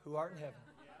Father who art in heaven.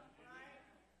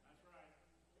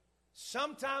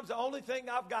 Sometimes the only thing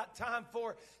I've got time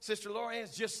for, Sister Laura,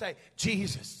 is just say,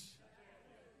 Jesus.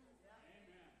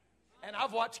 And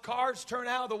I've watched cars turn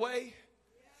out of the way.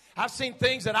 I've seen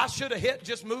things that I should have hit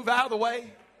just move out of the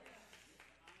way.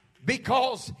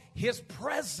 Because his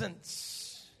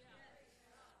presence.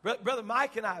 Brother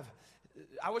Mike and I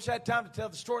wish I had time to tell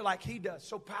the story like he does.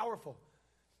 So powerful.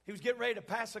 He was getting ready to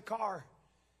pass a car.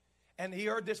 And he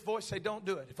heard this voice say, don't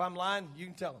do it. If I'm lying, you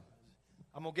can tell him.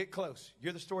 I'm going to get close.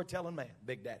 You're the storytelling man,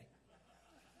 Big Daddy.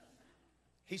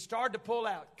 He started to pull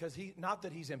out because not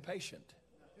that he's impatient.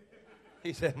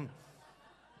 He said,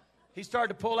 he started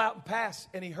to pull out and pass,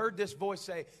 and he heard this voice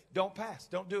say, don't pass,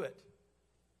 don't do it.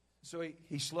 So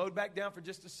he slowed back down for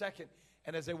just a second,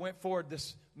 and as they went forward,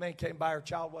 this man came by, or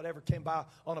child, whatever, came by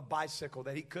on a bicycle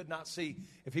that he could not see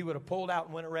if he would have pulled out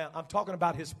and went around. I'm talking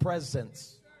about his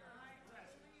presence.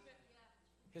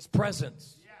 His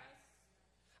presence.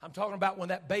 I'm talking about when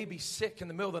that baby's sick in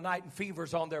the middle of the night and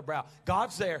fever's on their brow.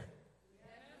 God's there.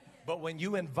 But when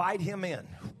you invite him in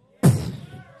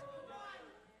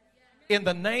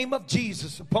the name of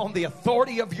Jesus, upon the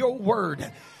authority of your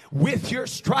word, with your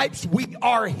stripes we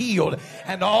are healed.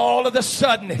 And all of a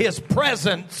sudden his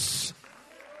presence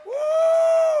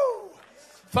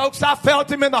Folks, I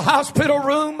felt him in the hospital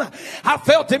room. I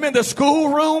felt him in the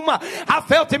school room. I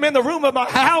felt him in the room of my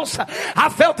house. I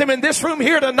felt him in this room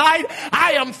here tonight.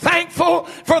 I am thankful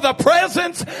for the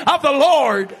presence of the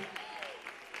Lord.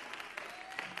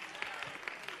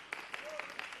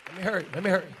 Let me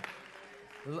hurry.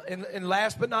 And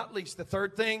last but not least, the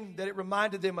third thing that it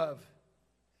reminded them of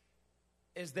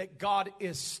is that God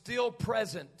is still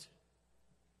present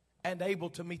and able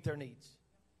to meet their needs.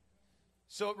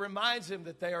 So it reminds them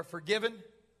that they are forgiven,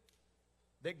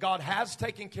 that God has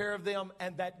taken care of them,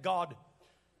 and that God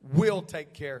will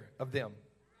take care of them.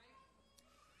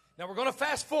 Now we're going to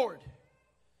fast forward.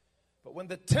 But when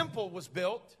the temple was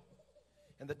built,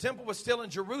 and the temple was still in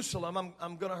Jerusalem,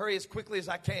 I'm going to hurry as quickly as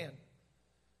I can.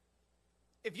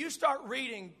 If you start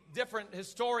reading different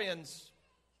historians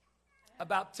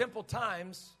about temple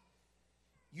times,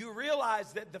 you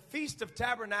realize that the Feast of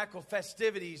Tabernacle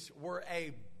festivities were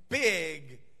a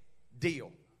big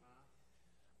deal.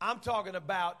 I'm talking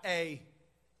about a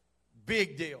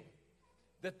big deal.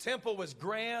 The temple was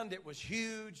grand. It was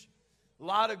huge. A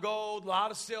lot of gold, a lot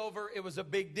of silver. It was a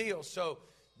big deal. So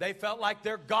they felt like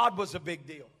their God was a big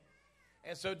deal.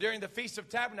 And so during the Feast of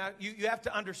Tabernacle, you have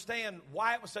to understand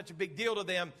why it was such a big deal to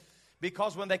them.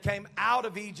 Because when they came out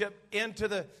of Egypt into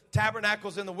the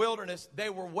tabernacles in the wilderness, they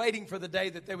were waiting for the day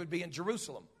that they would be in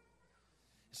Jerusalem.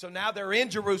 So now they're in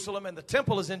Jerusalem and the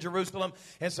temple is in Jerusalem.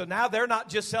 And so now they're not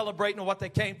just celebrating what they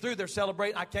came through. They're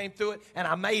celebrating, I came through it and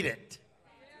I made it.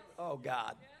 Oh,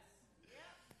 God.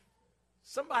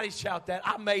 Somebody shout that.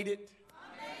 I made it.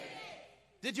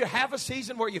 Did you have a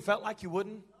season where you felt like you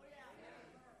wouldn't?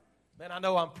 Man, I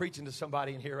know I'm preaching to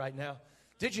somebody in here right now.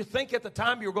 Did you think at the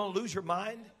time you were going to lose your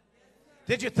mind?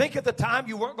 Did you think at the time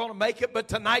you weren't going to make it, but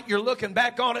tonight you're looking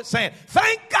back on it saying,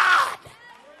 thank God.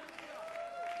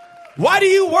 Why do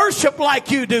you worship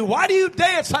like you do? Why do you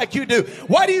dance like you do?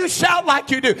 Why do you shout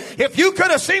like you do? If you could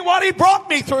have seen what he brought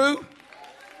me through.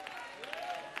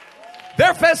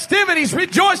 Their festivities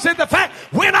rejoiced in the fact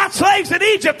we're not slaves in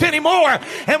Egypt anymore,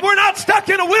 and we're not stuck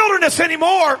in a wilderness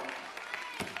anymore.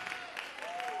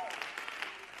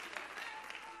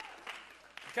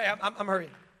 Okay, I'm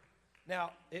hurrying.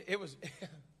 Now, it was,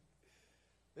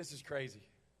 this is crazy.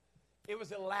 It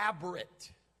was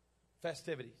elaborate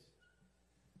festivities.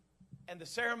 And the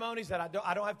ceremonies that I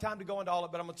don't have time to go into all of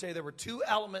it, but I'm going to tell you there were two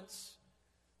elements.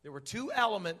 There were two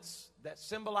elements that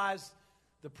symbolized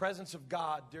the presence of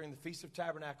God during the Feast of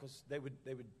Tabernacles. They would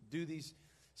do these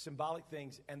symbolic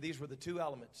things, and these were the two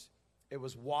elements. It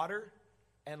was water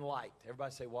and light.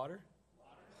 Everybody say water?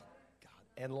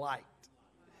 God, and light.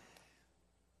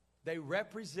 They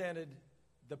represented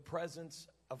the presence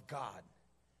of God.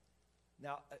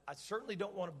 Now, I certainly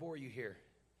don't want to bore you here,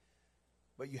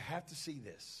 but you have to see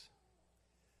this.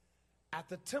 At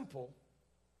the temple,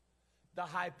 the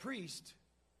high priest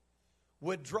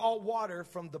would draw water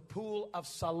from the pool of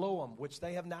Siloam, which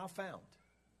they have now found.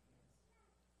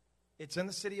 It's in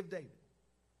the city of David.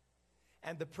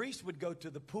 And the priest would go to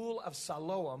the pool of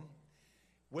Siloam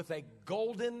with a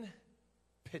golden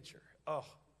pitcher. Oh,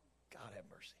 God have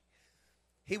mercy.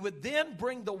 He would then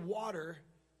bring the water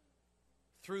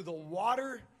through the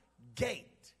water gate.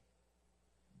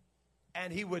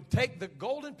 And he would take the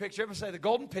golden pitcher, everyone say the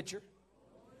golden pitcher,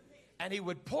 and he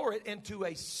would pour it into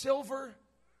a silver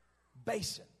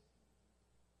basin.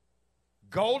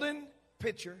 Golden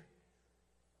pitcher,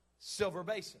 silver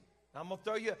basin. Now, I'm going to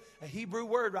throw you a Hebrew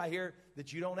word right here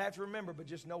that you don't have to remember, but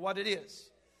just know what it is.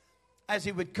 As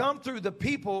he would come through, the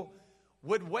people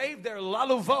would wave their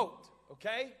laluvot,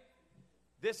 okay?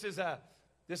 This is a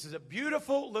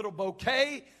beautiful little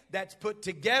bouquet that's put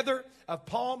together of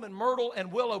palm and myrtle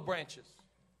and willow branches.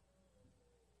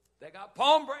 They got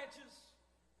palm branches,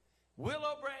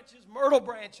 willow branches, myrtle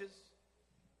branches.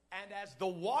 And as the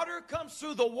water comes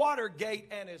through the water gate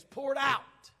and is poured out,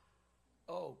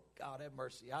 oh, God have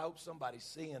mercy. I hope somebody's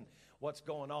seeing what's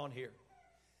going on here.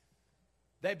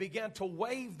 They began to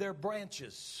wave their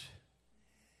branches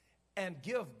and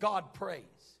give God praise.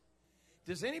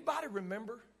 Does anybody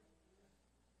remember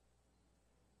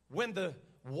when the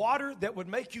water that would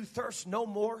make you thirst no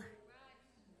more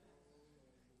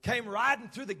came riding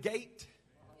through the gate?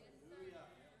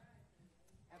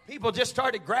 And people just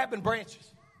started grabbing branches.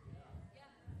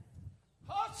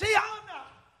 Hosanna!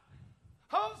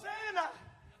 Hosanna!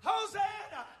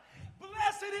 Hosanna!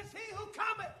 Blessed is he who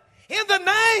cometh in the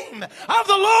name of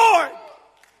the Lord.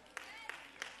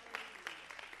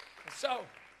 And so,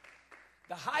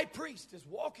 the high priest is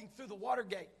walking through the water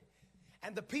gate.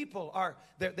 And the people are,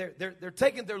 they're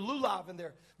taking their lulav and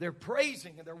they're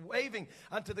praising and they're waving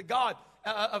unto the God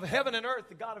of heaven and earth,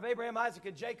 the God of Abraham, Isaac,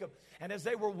 and Jacob. And as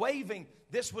they were waving,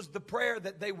 this was the prayer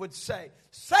that they would say.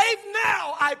 Save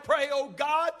now, I pray, O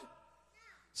God.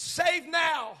 Save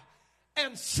now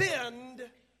and send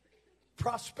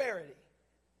prosperity.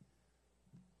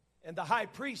 And the high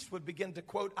priest would begin to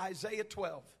quote Isaiah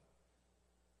 12.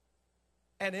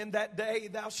 And in that day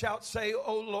thou shalt say,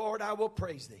 O Lord, I will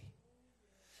praise thee.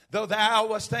 Though thou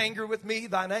wast angry with me,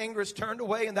 thine anger is turned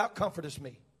away, and thou comfortest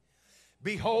me.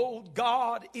 Behold,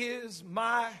 God is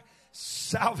my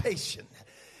salvation.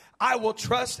 I will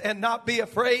trust and not be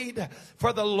afraid,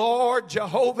 for the Lord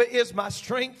Jehovah is my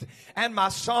strength and my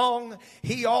song.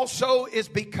 He also is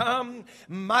become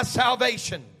my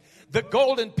salvation. The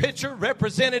golden pitcher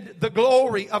represented the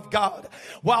glory of God,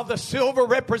 while the silver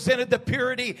represented the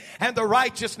purity and the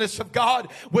righteousness of God,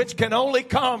 which can only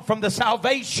come from the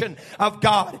salvation of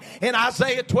God. In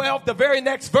Isaiah 12, the very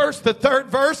next verse, the third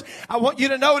verse, I want you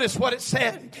to notice what it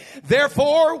said.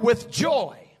 Therefore, with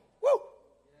joy,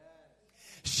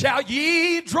 shall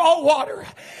ye draw water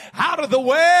out of the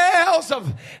wells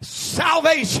of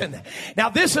salvation. Now,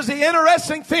 this is the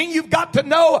interesting thing you've got to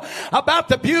know about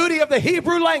the beauty of the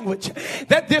Hebrew language.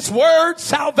 That this word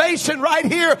salvation right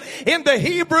here in the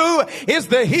Hebrew is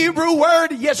the Hebrew word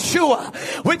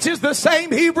Yeshua, which is the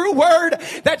same Hebrew word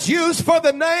that's used for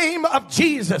the name of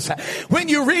Jesus. When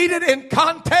you read it in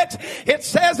context, it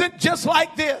says it just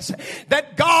like this,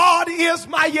 that God is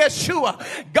my Yeshua.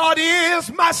 God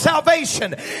is my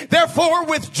salvation. Therefore,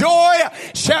 with joy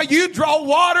shall you draw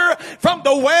water from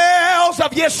the wells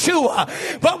of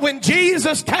Yeshua. But when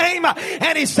Jesus came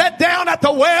and he sat down at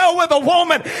the well with a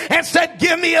woman and said,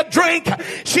 give me a drink,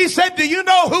 she said, do you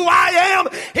know who I am?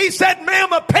 He said,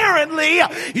 ma'am, apparently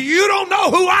you don't know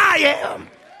who I am.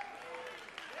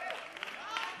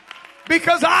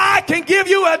 Because I can give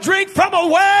you a drink from a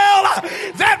well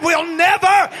that will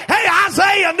never. Hey,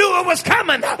 Isaiah knew it was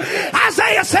coming.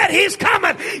 Isaiah said he's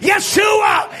coming.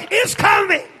 Yeshua is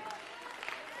coming.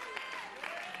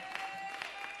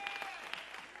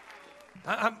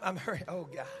 I'm hurrying. Oh,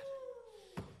 God.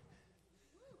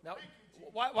 Now,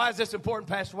 why is this important,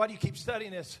 Pastor? Why do you keep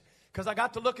studying this? Because I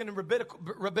got to look into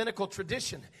rabbinical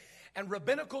tradition. And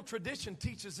rabbinical tradition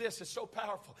teaches this. It's so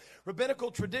powerful. Rabbinical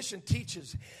tradition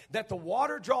teaches that the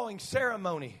water drawing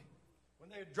ceremony, when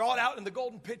they would draw it out in the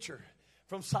golden pitcher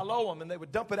from Siloam and they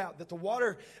would dump it out, that the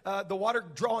water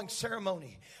drawing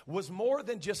ceremony was more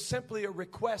than just simply a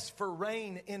request for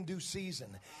rain in due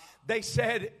season. They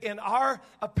said, in our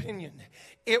opinion,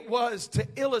 it was to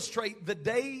illustrate the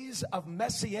days of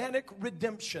messianic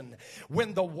redemption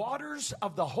when the waters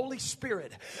of the Holy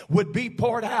Spirit would be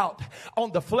poured out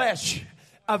on the flesh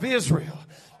of Israel.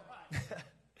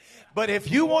 But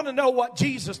if you want to know what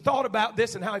Jesus thought about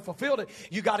this and how he fulfilled it,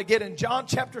 you got to get in John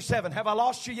chapter 7. Have I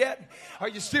lost you yet? Are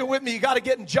you still with me? You got to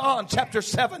get in John chapter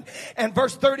 7 and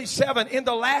verse 37. In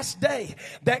the last day,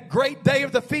 that great day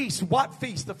of the feast. What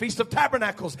feast? The Feast of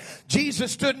Tabernacles.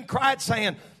 Jesus stood and cried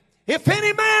saying, if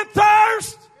any man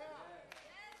thirst,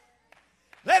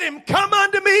 let him come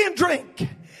unto me and drink.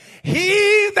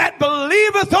 He that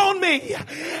believeth on me,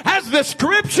 as the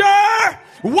scripture.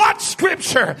 What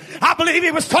scripture? I believe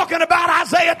he was talking about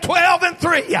Isaiah 12 and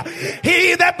 3.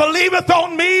 He that believeth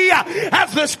on me,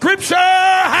 as the scripture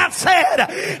hath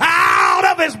said, out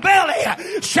of his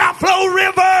belly shall flow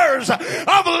rivers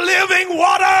of living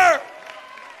water.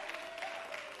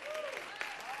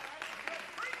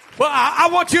 Well, I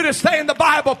want you to stay in the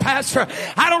Bible, Pastor.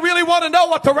 I don't really want to know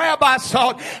what the rabbis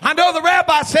thought. I know the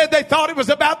rabbis said they thought it was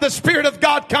about the Spirit of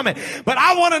God coming. But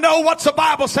I want to know what's the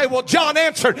Bible say. Well, John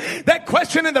answered that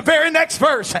question in the very next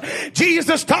verse.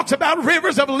 Jesus talks about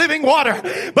rivers of living water.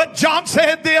 But John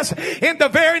said this in the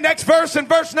very next verse, in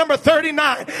verse number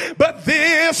 39. But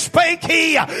this spake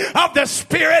he of the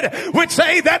Spirit, which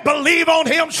they that believe on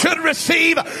him should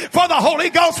receive. For the Holy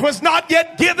Ghost was not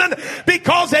yet given,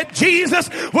 because that Jesus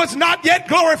was not yet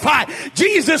glorified.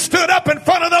 Jesus stood up in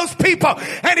front of those people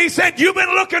and he said, you've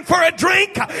been looking for a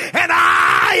drink and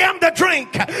I am the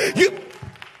drink.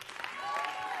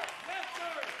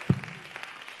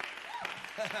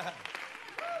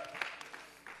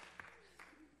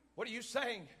 What are you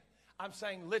saying? I'm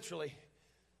saying literally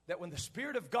that when the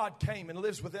Spirit of God came and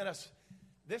lives within us,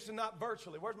 this is not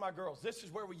virtually. Where's my girls? This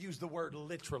is where we use the word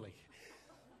literally.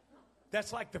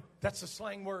 That's the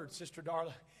slang word, Sister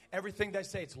Darla. Everything they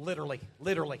say, it's literally,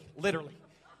 literally, literally.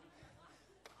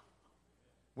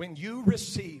 When you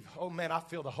receive, oh man, I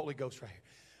feel the Holy Ghost right here.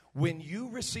 When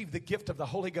you receive the gift of the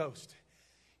Holy Ghost,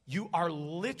 you are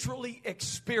literally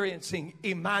experiencing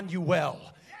Emmanuel,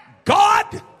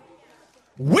 God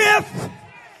with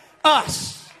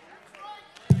us.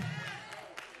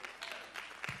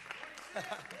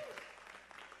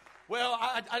 Well,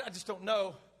 I just don't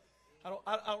know.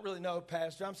 I don't really know,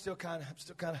 Pastor. I'm still kind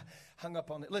of hung up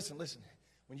on it. Listen.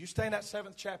 When you stay in that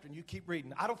 7th chapter and you keep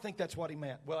reading, I don't think that's what he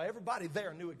meant. Well, everybody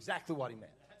there knew exactly what he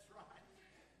meant. That's right.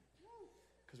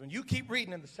 Because when you keep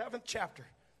reading in the 7th chapter,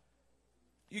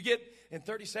 you get in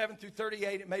 37 through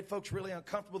 38, it made folks really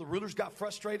uncomfortable. The rulers got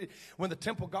frustrated when the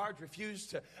temple guards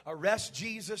refused to arrest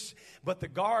Jesus, but the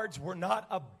guards were not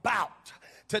about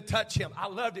to touch him. I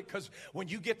loved it because when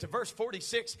you get to verse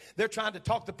 46, they're trying to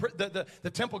talk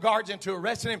the temple guards into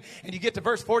arresting him, and you get to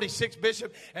verse 46,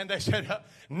 Bishop, and they said,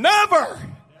 never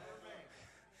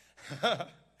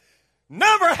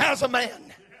has a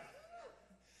man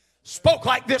spoke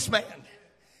like this man.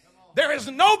 There is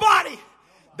nobody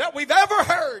that we've ever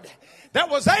heard that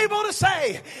was able to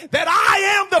say that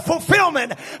I am the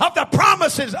fulfillment of the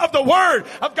promises of the word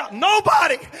of God.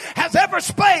 Nobody has ever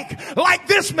spake like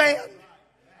this man.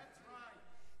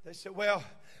 They said, well,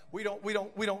 we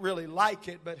don't really like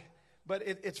it, but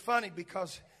it's funny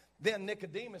because then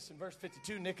Nicodemus in verse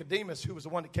 52, Nicodemus, who was the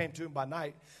one that came to him by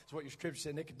night, is what your scripture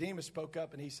said. Nicodemus spoke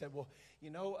up and he said, well,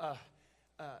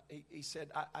 he said,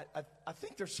 I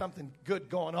think there's something good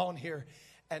going on here.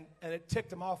 And it ticked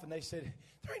them off, and they said,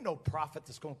 there ain't no prophet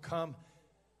that's going to come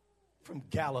from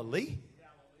Galilee.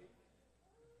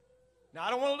 Now,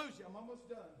 I don't want to lose you. I'm almost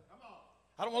done.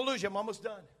 I don't want to lose you. I'm almost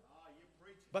done.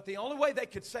 But the only way they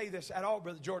could say this at all,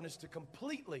 Brother Jordan, is to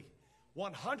completely,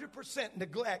 100%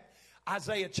 neglect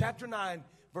Isaiah chapter 9,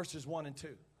 verses 1 and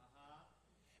 2.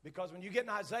 Because when you get in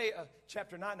Isaiah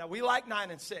chapter 9, now we like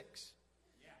 9 and 6.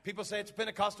 People say it's a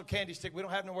Pentecostal candy stick. We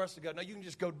don't have nowhere else to go. No, you can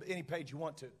just go to any page you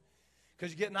want to.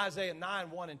 Because you get in Isaiah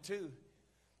 9, 1 and 2.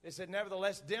 It said,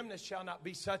 nevertheless, dimness shall not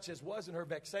be such as was in her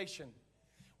vexation.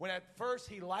 When at first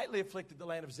he lightly afflicted the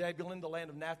land of Zebulun, the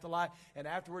land of Naphtali, and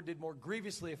afterward did more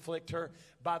grievously afflict her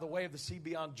by the way of the sea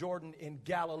beyond Jordan in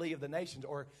Galilee of the nations,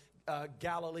 or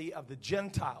Galilee of the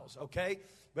Gentiles. Okay,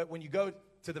 but when you go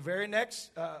to the very next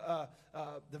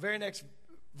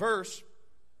verse,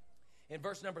 in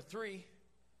verse number 3,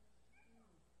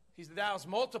 he said, thou hast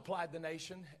multiplied the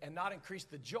nation and not increased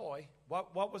the joy.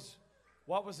 What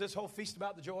was this whole feast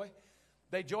about, the joy?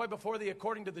 They joy before thee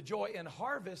according to the joy in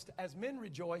harvest, as men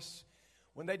rejoice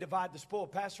when they divide the spoil.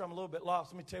 Pastor, I'm a little bit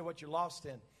lost. Let me tell you what you're lost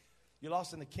in. You're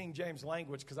lost in the King James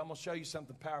language, because I'm going to show you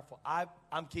something powerful.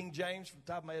 I'm King James from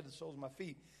the top of my head to the soles of my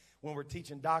feet when we're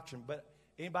teaching doctrine. But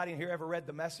anybody in here ever read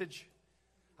the Message?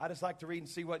 I just like to read and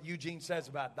see what Eugene says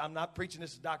about it. I'm not preaching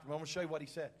this as doctrine, but I'm going to show you what he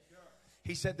said.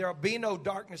 He said, there will be no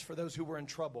darkness for those who were in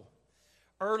trouble.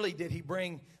 Early did he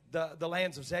bring the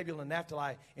lands of Zebulun and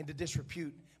Naphtali into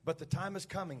disrepute. But the time is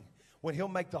coming when he'll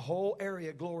make the whole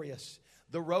area glorious.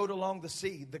 The road along the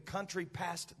sea, the country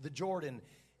past the Jordan,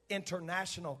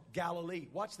 international Galilee.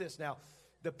 Watch this now.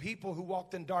 The people who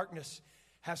walked in darkness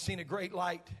have seen a great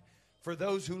light. For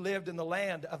those who lived in the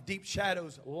land of deep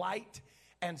shadows, light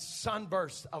and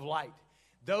sunbursts of light.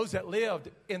 Those that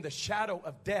lived in the shadow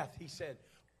of death, he said,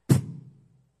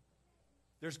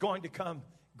 there's going to come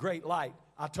great light.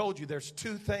 I told you there's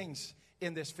two things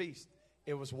in this feast.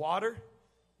 It was water.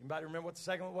 Anybody remember what the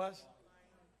second one was?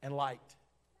 And light.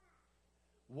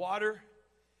 Water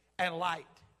and light.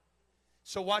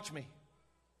 So watch me.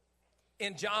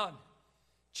 In John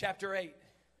chapter 8,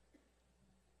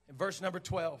 in verse number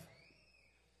 12.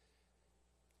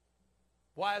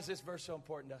 Why is this verse so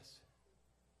important to us?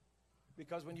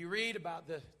 Because when you read about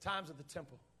the times of the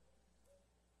temple,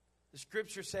 the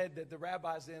scripture said that the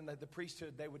rabbis in the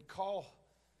priesthood, they would call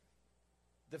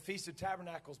the Feast of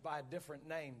Tabernacles by a different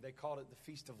name. They called it the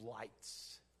Feast of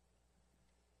Lights.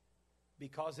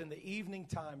 Because in the evening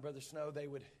time, Brother Snow,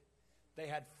 they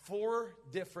had 4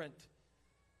 different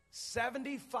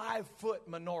 75-foot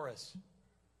menorahs,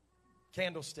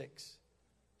 candlesticks,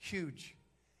 huge.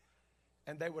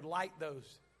 And they would light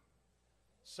those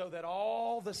so that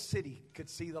all the city could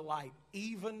see the light,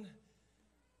 even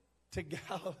to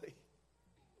Galilee.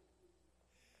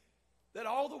 That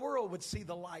all the world would see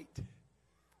the light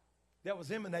that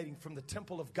was emanating from the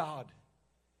temple of God.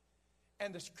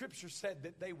 And the scripture said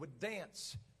that they would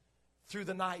dance through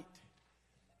the night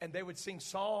and they would sing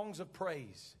songs of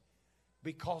praise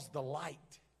because the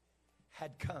light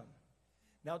had come.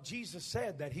 Now Jesus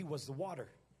said that he was the water,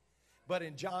 but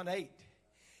in John 8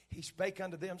 he spake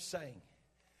unto them saying,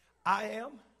 I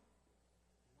am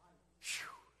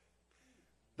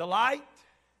the light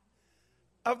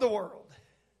of the world.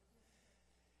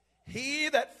 He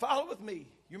that followeth me.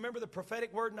 You remember the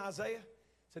prophetic word in Isaiah?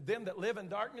 It said, them that live in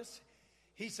darkness.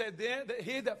 He said, then that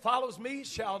he that follows me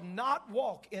shall not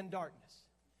walk in darkness,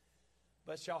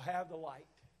 but shall have the light.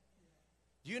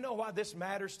 Do you know why this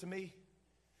matters to me?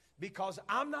 Because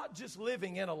I'm not just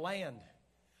living in a land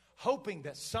hoping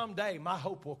that someday my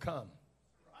hope will come.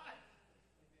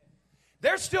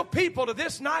 There's still people to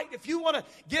this night, if you want to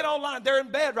get online, they're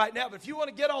in bed right now, but if you want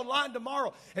to get online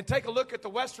tomorrow and take a look at the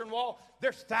Western Wall,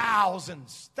 there's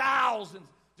thousands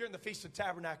during the Feast of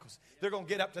Tabernacles. They're going to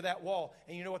get up to that wall,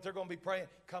 and you know what they're going to be praying?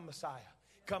 Come Messiah,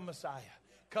 come Messiah,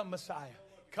 come Messiah,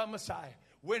 come Messiah.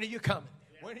 When are you coming?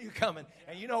 When are you coming?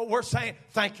 And you know what we're saying?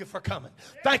 Thank you for coming.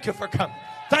 Thank you for coming.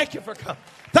 Thank you for coming.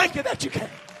 Thank you that you came.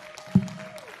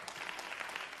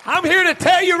 I'm here to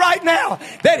tell you right now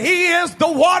that He is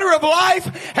the water of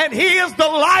life and He is the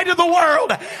light of the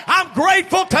world. I'm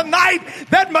grateful tonight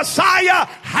that Messiah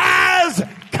has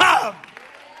come.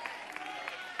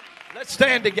 Let's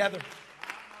stand together.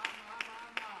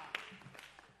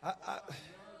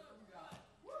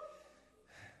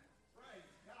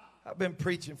 I've been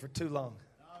preaching for too long.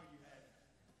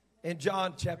 In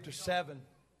John chapter 7,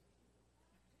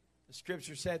 the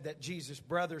scripture said that Jesus'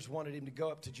 brothers wanted Him to go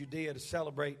up to Judea to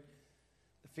celebrate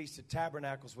the Feast of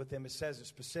Tabernacles with them. It says it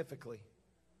specifically.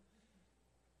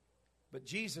 But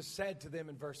Jesus said to them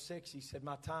in verse 6, He said,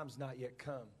 my time's not yet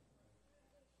come.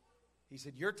 He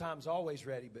said, your time's always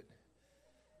ready, but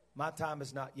my time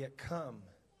has not yet come.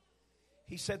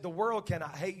 He said, the world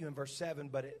cannot hate you in verse 7,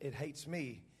 but it hates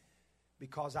me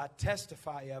because I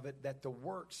testify of it that the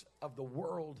works of the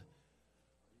world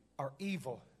are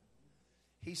evil.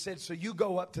 He said, so you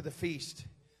go up to the feast.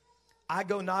 I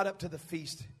go not up to the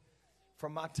feast, for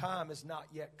my time has not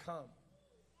yet come.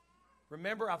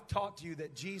 Remember, I've taught to you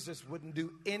that Jesus wouldn't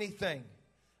do anything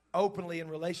openly in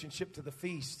relationship to the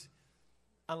feast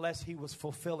unless He was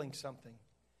fulfilling something.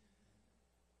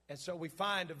 And so we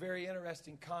find a very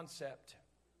interesting concept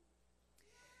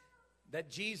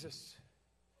that Jesus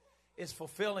is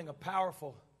fulfilling a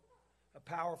powerful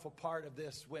part of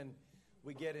this when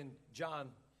we get in John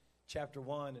chapter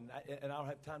 1, and I don't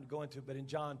have time to go into it, but in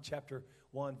John chapter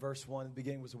 1, verse 1, in the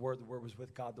beginning was the Word was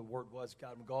with God, the Word was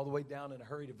God. We go all the way down in a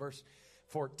hurry to verse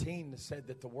 14 that said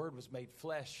that the Word was made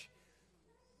flesh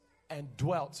and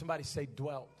dwelt. Somebody say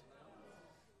dwelt.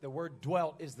 The word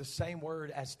dwelt is the same word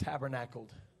as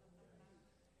tabernacled.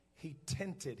 He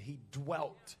tented, He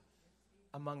dwelt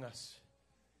among us.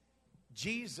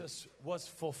 Jesus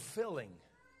was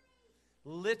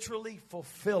literally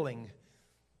fulfilling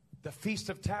the Feast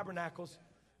of Tabernacles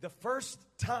the first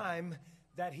time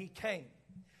that He came.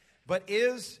 But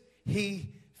is He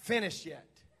finished yet?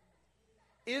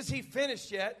 Is He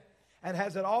finished yet? And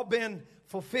has it all been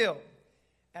fulfilled?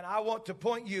 And I want to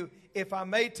point you, if I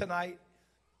may tonight,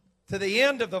 to the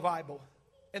end of the Bible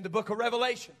in the book of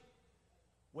Revelation.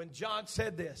 When John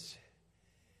said this,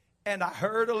 and I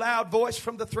heard a loud voice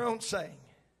from the throne saying,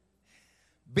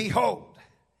 behold,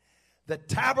 the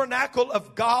tabernacle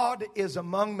of God is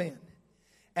among men,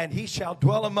 and He shall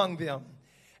dwell among them,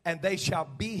 and they shall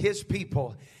be His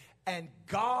people, and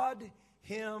God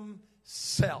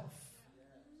Himself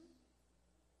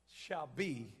shall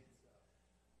be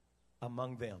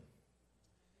among them.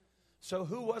 So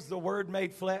who was the Word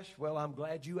made flesh? Well, I'm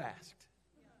glad you asked.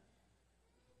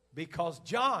 Because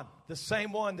John, the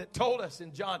same one that told us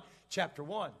in John chapter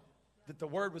 1 that the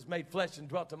Word was made flesh and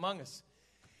dwelt among us,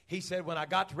 he said, when I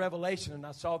got to Revelation and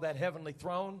I saw that heavenly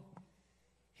throne,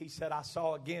 he said, I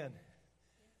saw again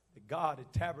that God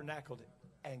had tabernacled it.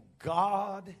 And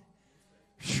God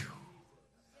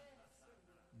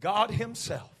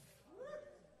Himself,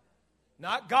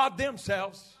 not God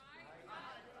themselves,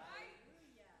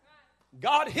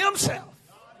 God Himself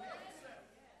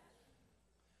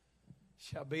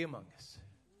shall be among us.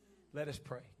 Let us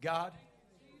pray. God,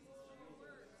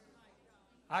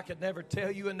 I could never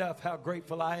tell you enough how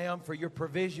grateful I am for your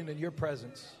provision and your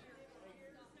presence.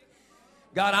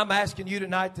 God, I'm asking you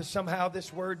tonight that somehow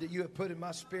this word that you have put in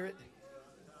my spirit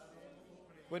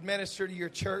would minister to your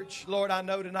church. Lord, I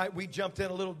know tonight we jumped in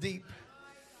a little deep,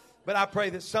 but I pray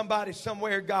that somebody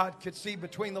somewhere, God, could see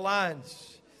between the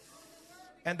lines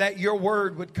and that your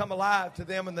word would come alive to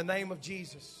them in the name of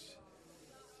Jesus.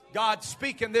 God,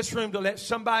 speak in this room to let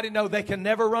somebody know they can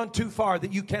never run too far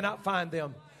that you cannot find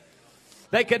them.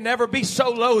 They can never be so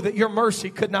low that your mercy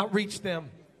could not reach them.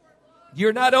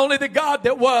 You're not only the God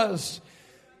that was,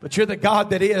 but you're the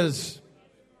God that is.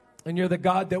 And you're the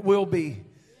God that will be.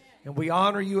 And we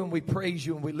honor you and we praise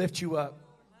you and we lift you up.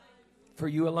 For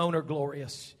you alone are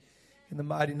glorious. In the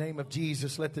mighty name of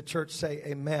Jesus, let the church say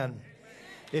amen.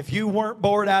 If you weren't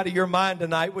bored out of your mind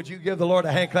tonight, would you give the Lord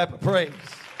a hand clap of praise?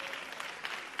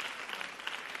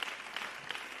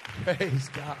 Praise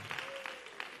God.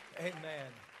 Amen.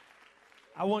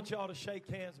 I want y'all to shake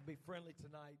hands and be friendly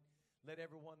tonight. Let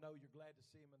everyone know you're glad to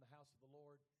see them in the house of the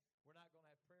Lord.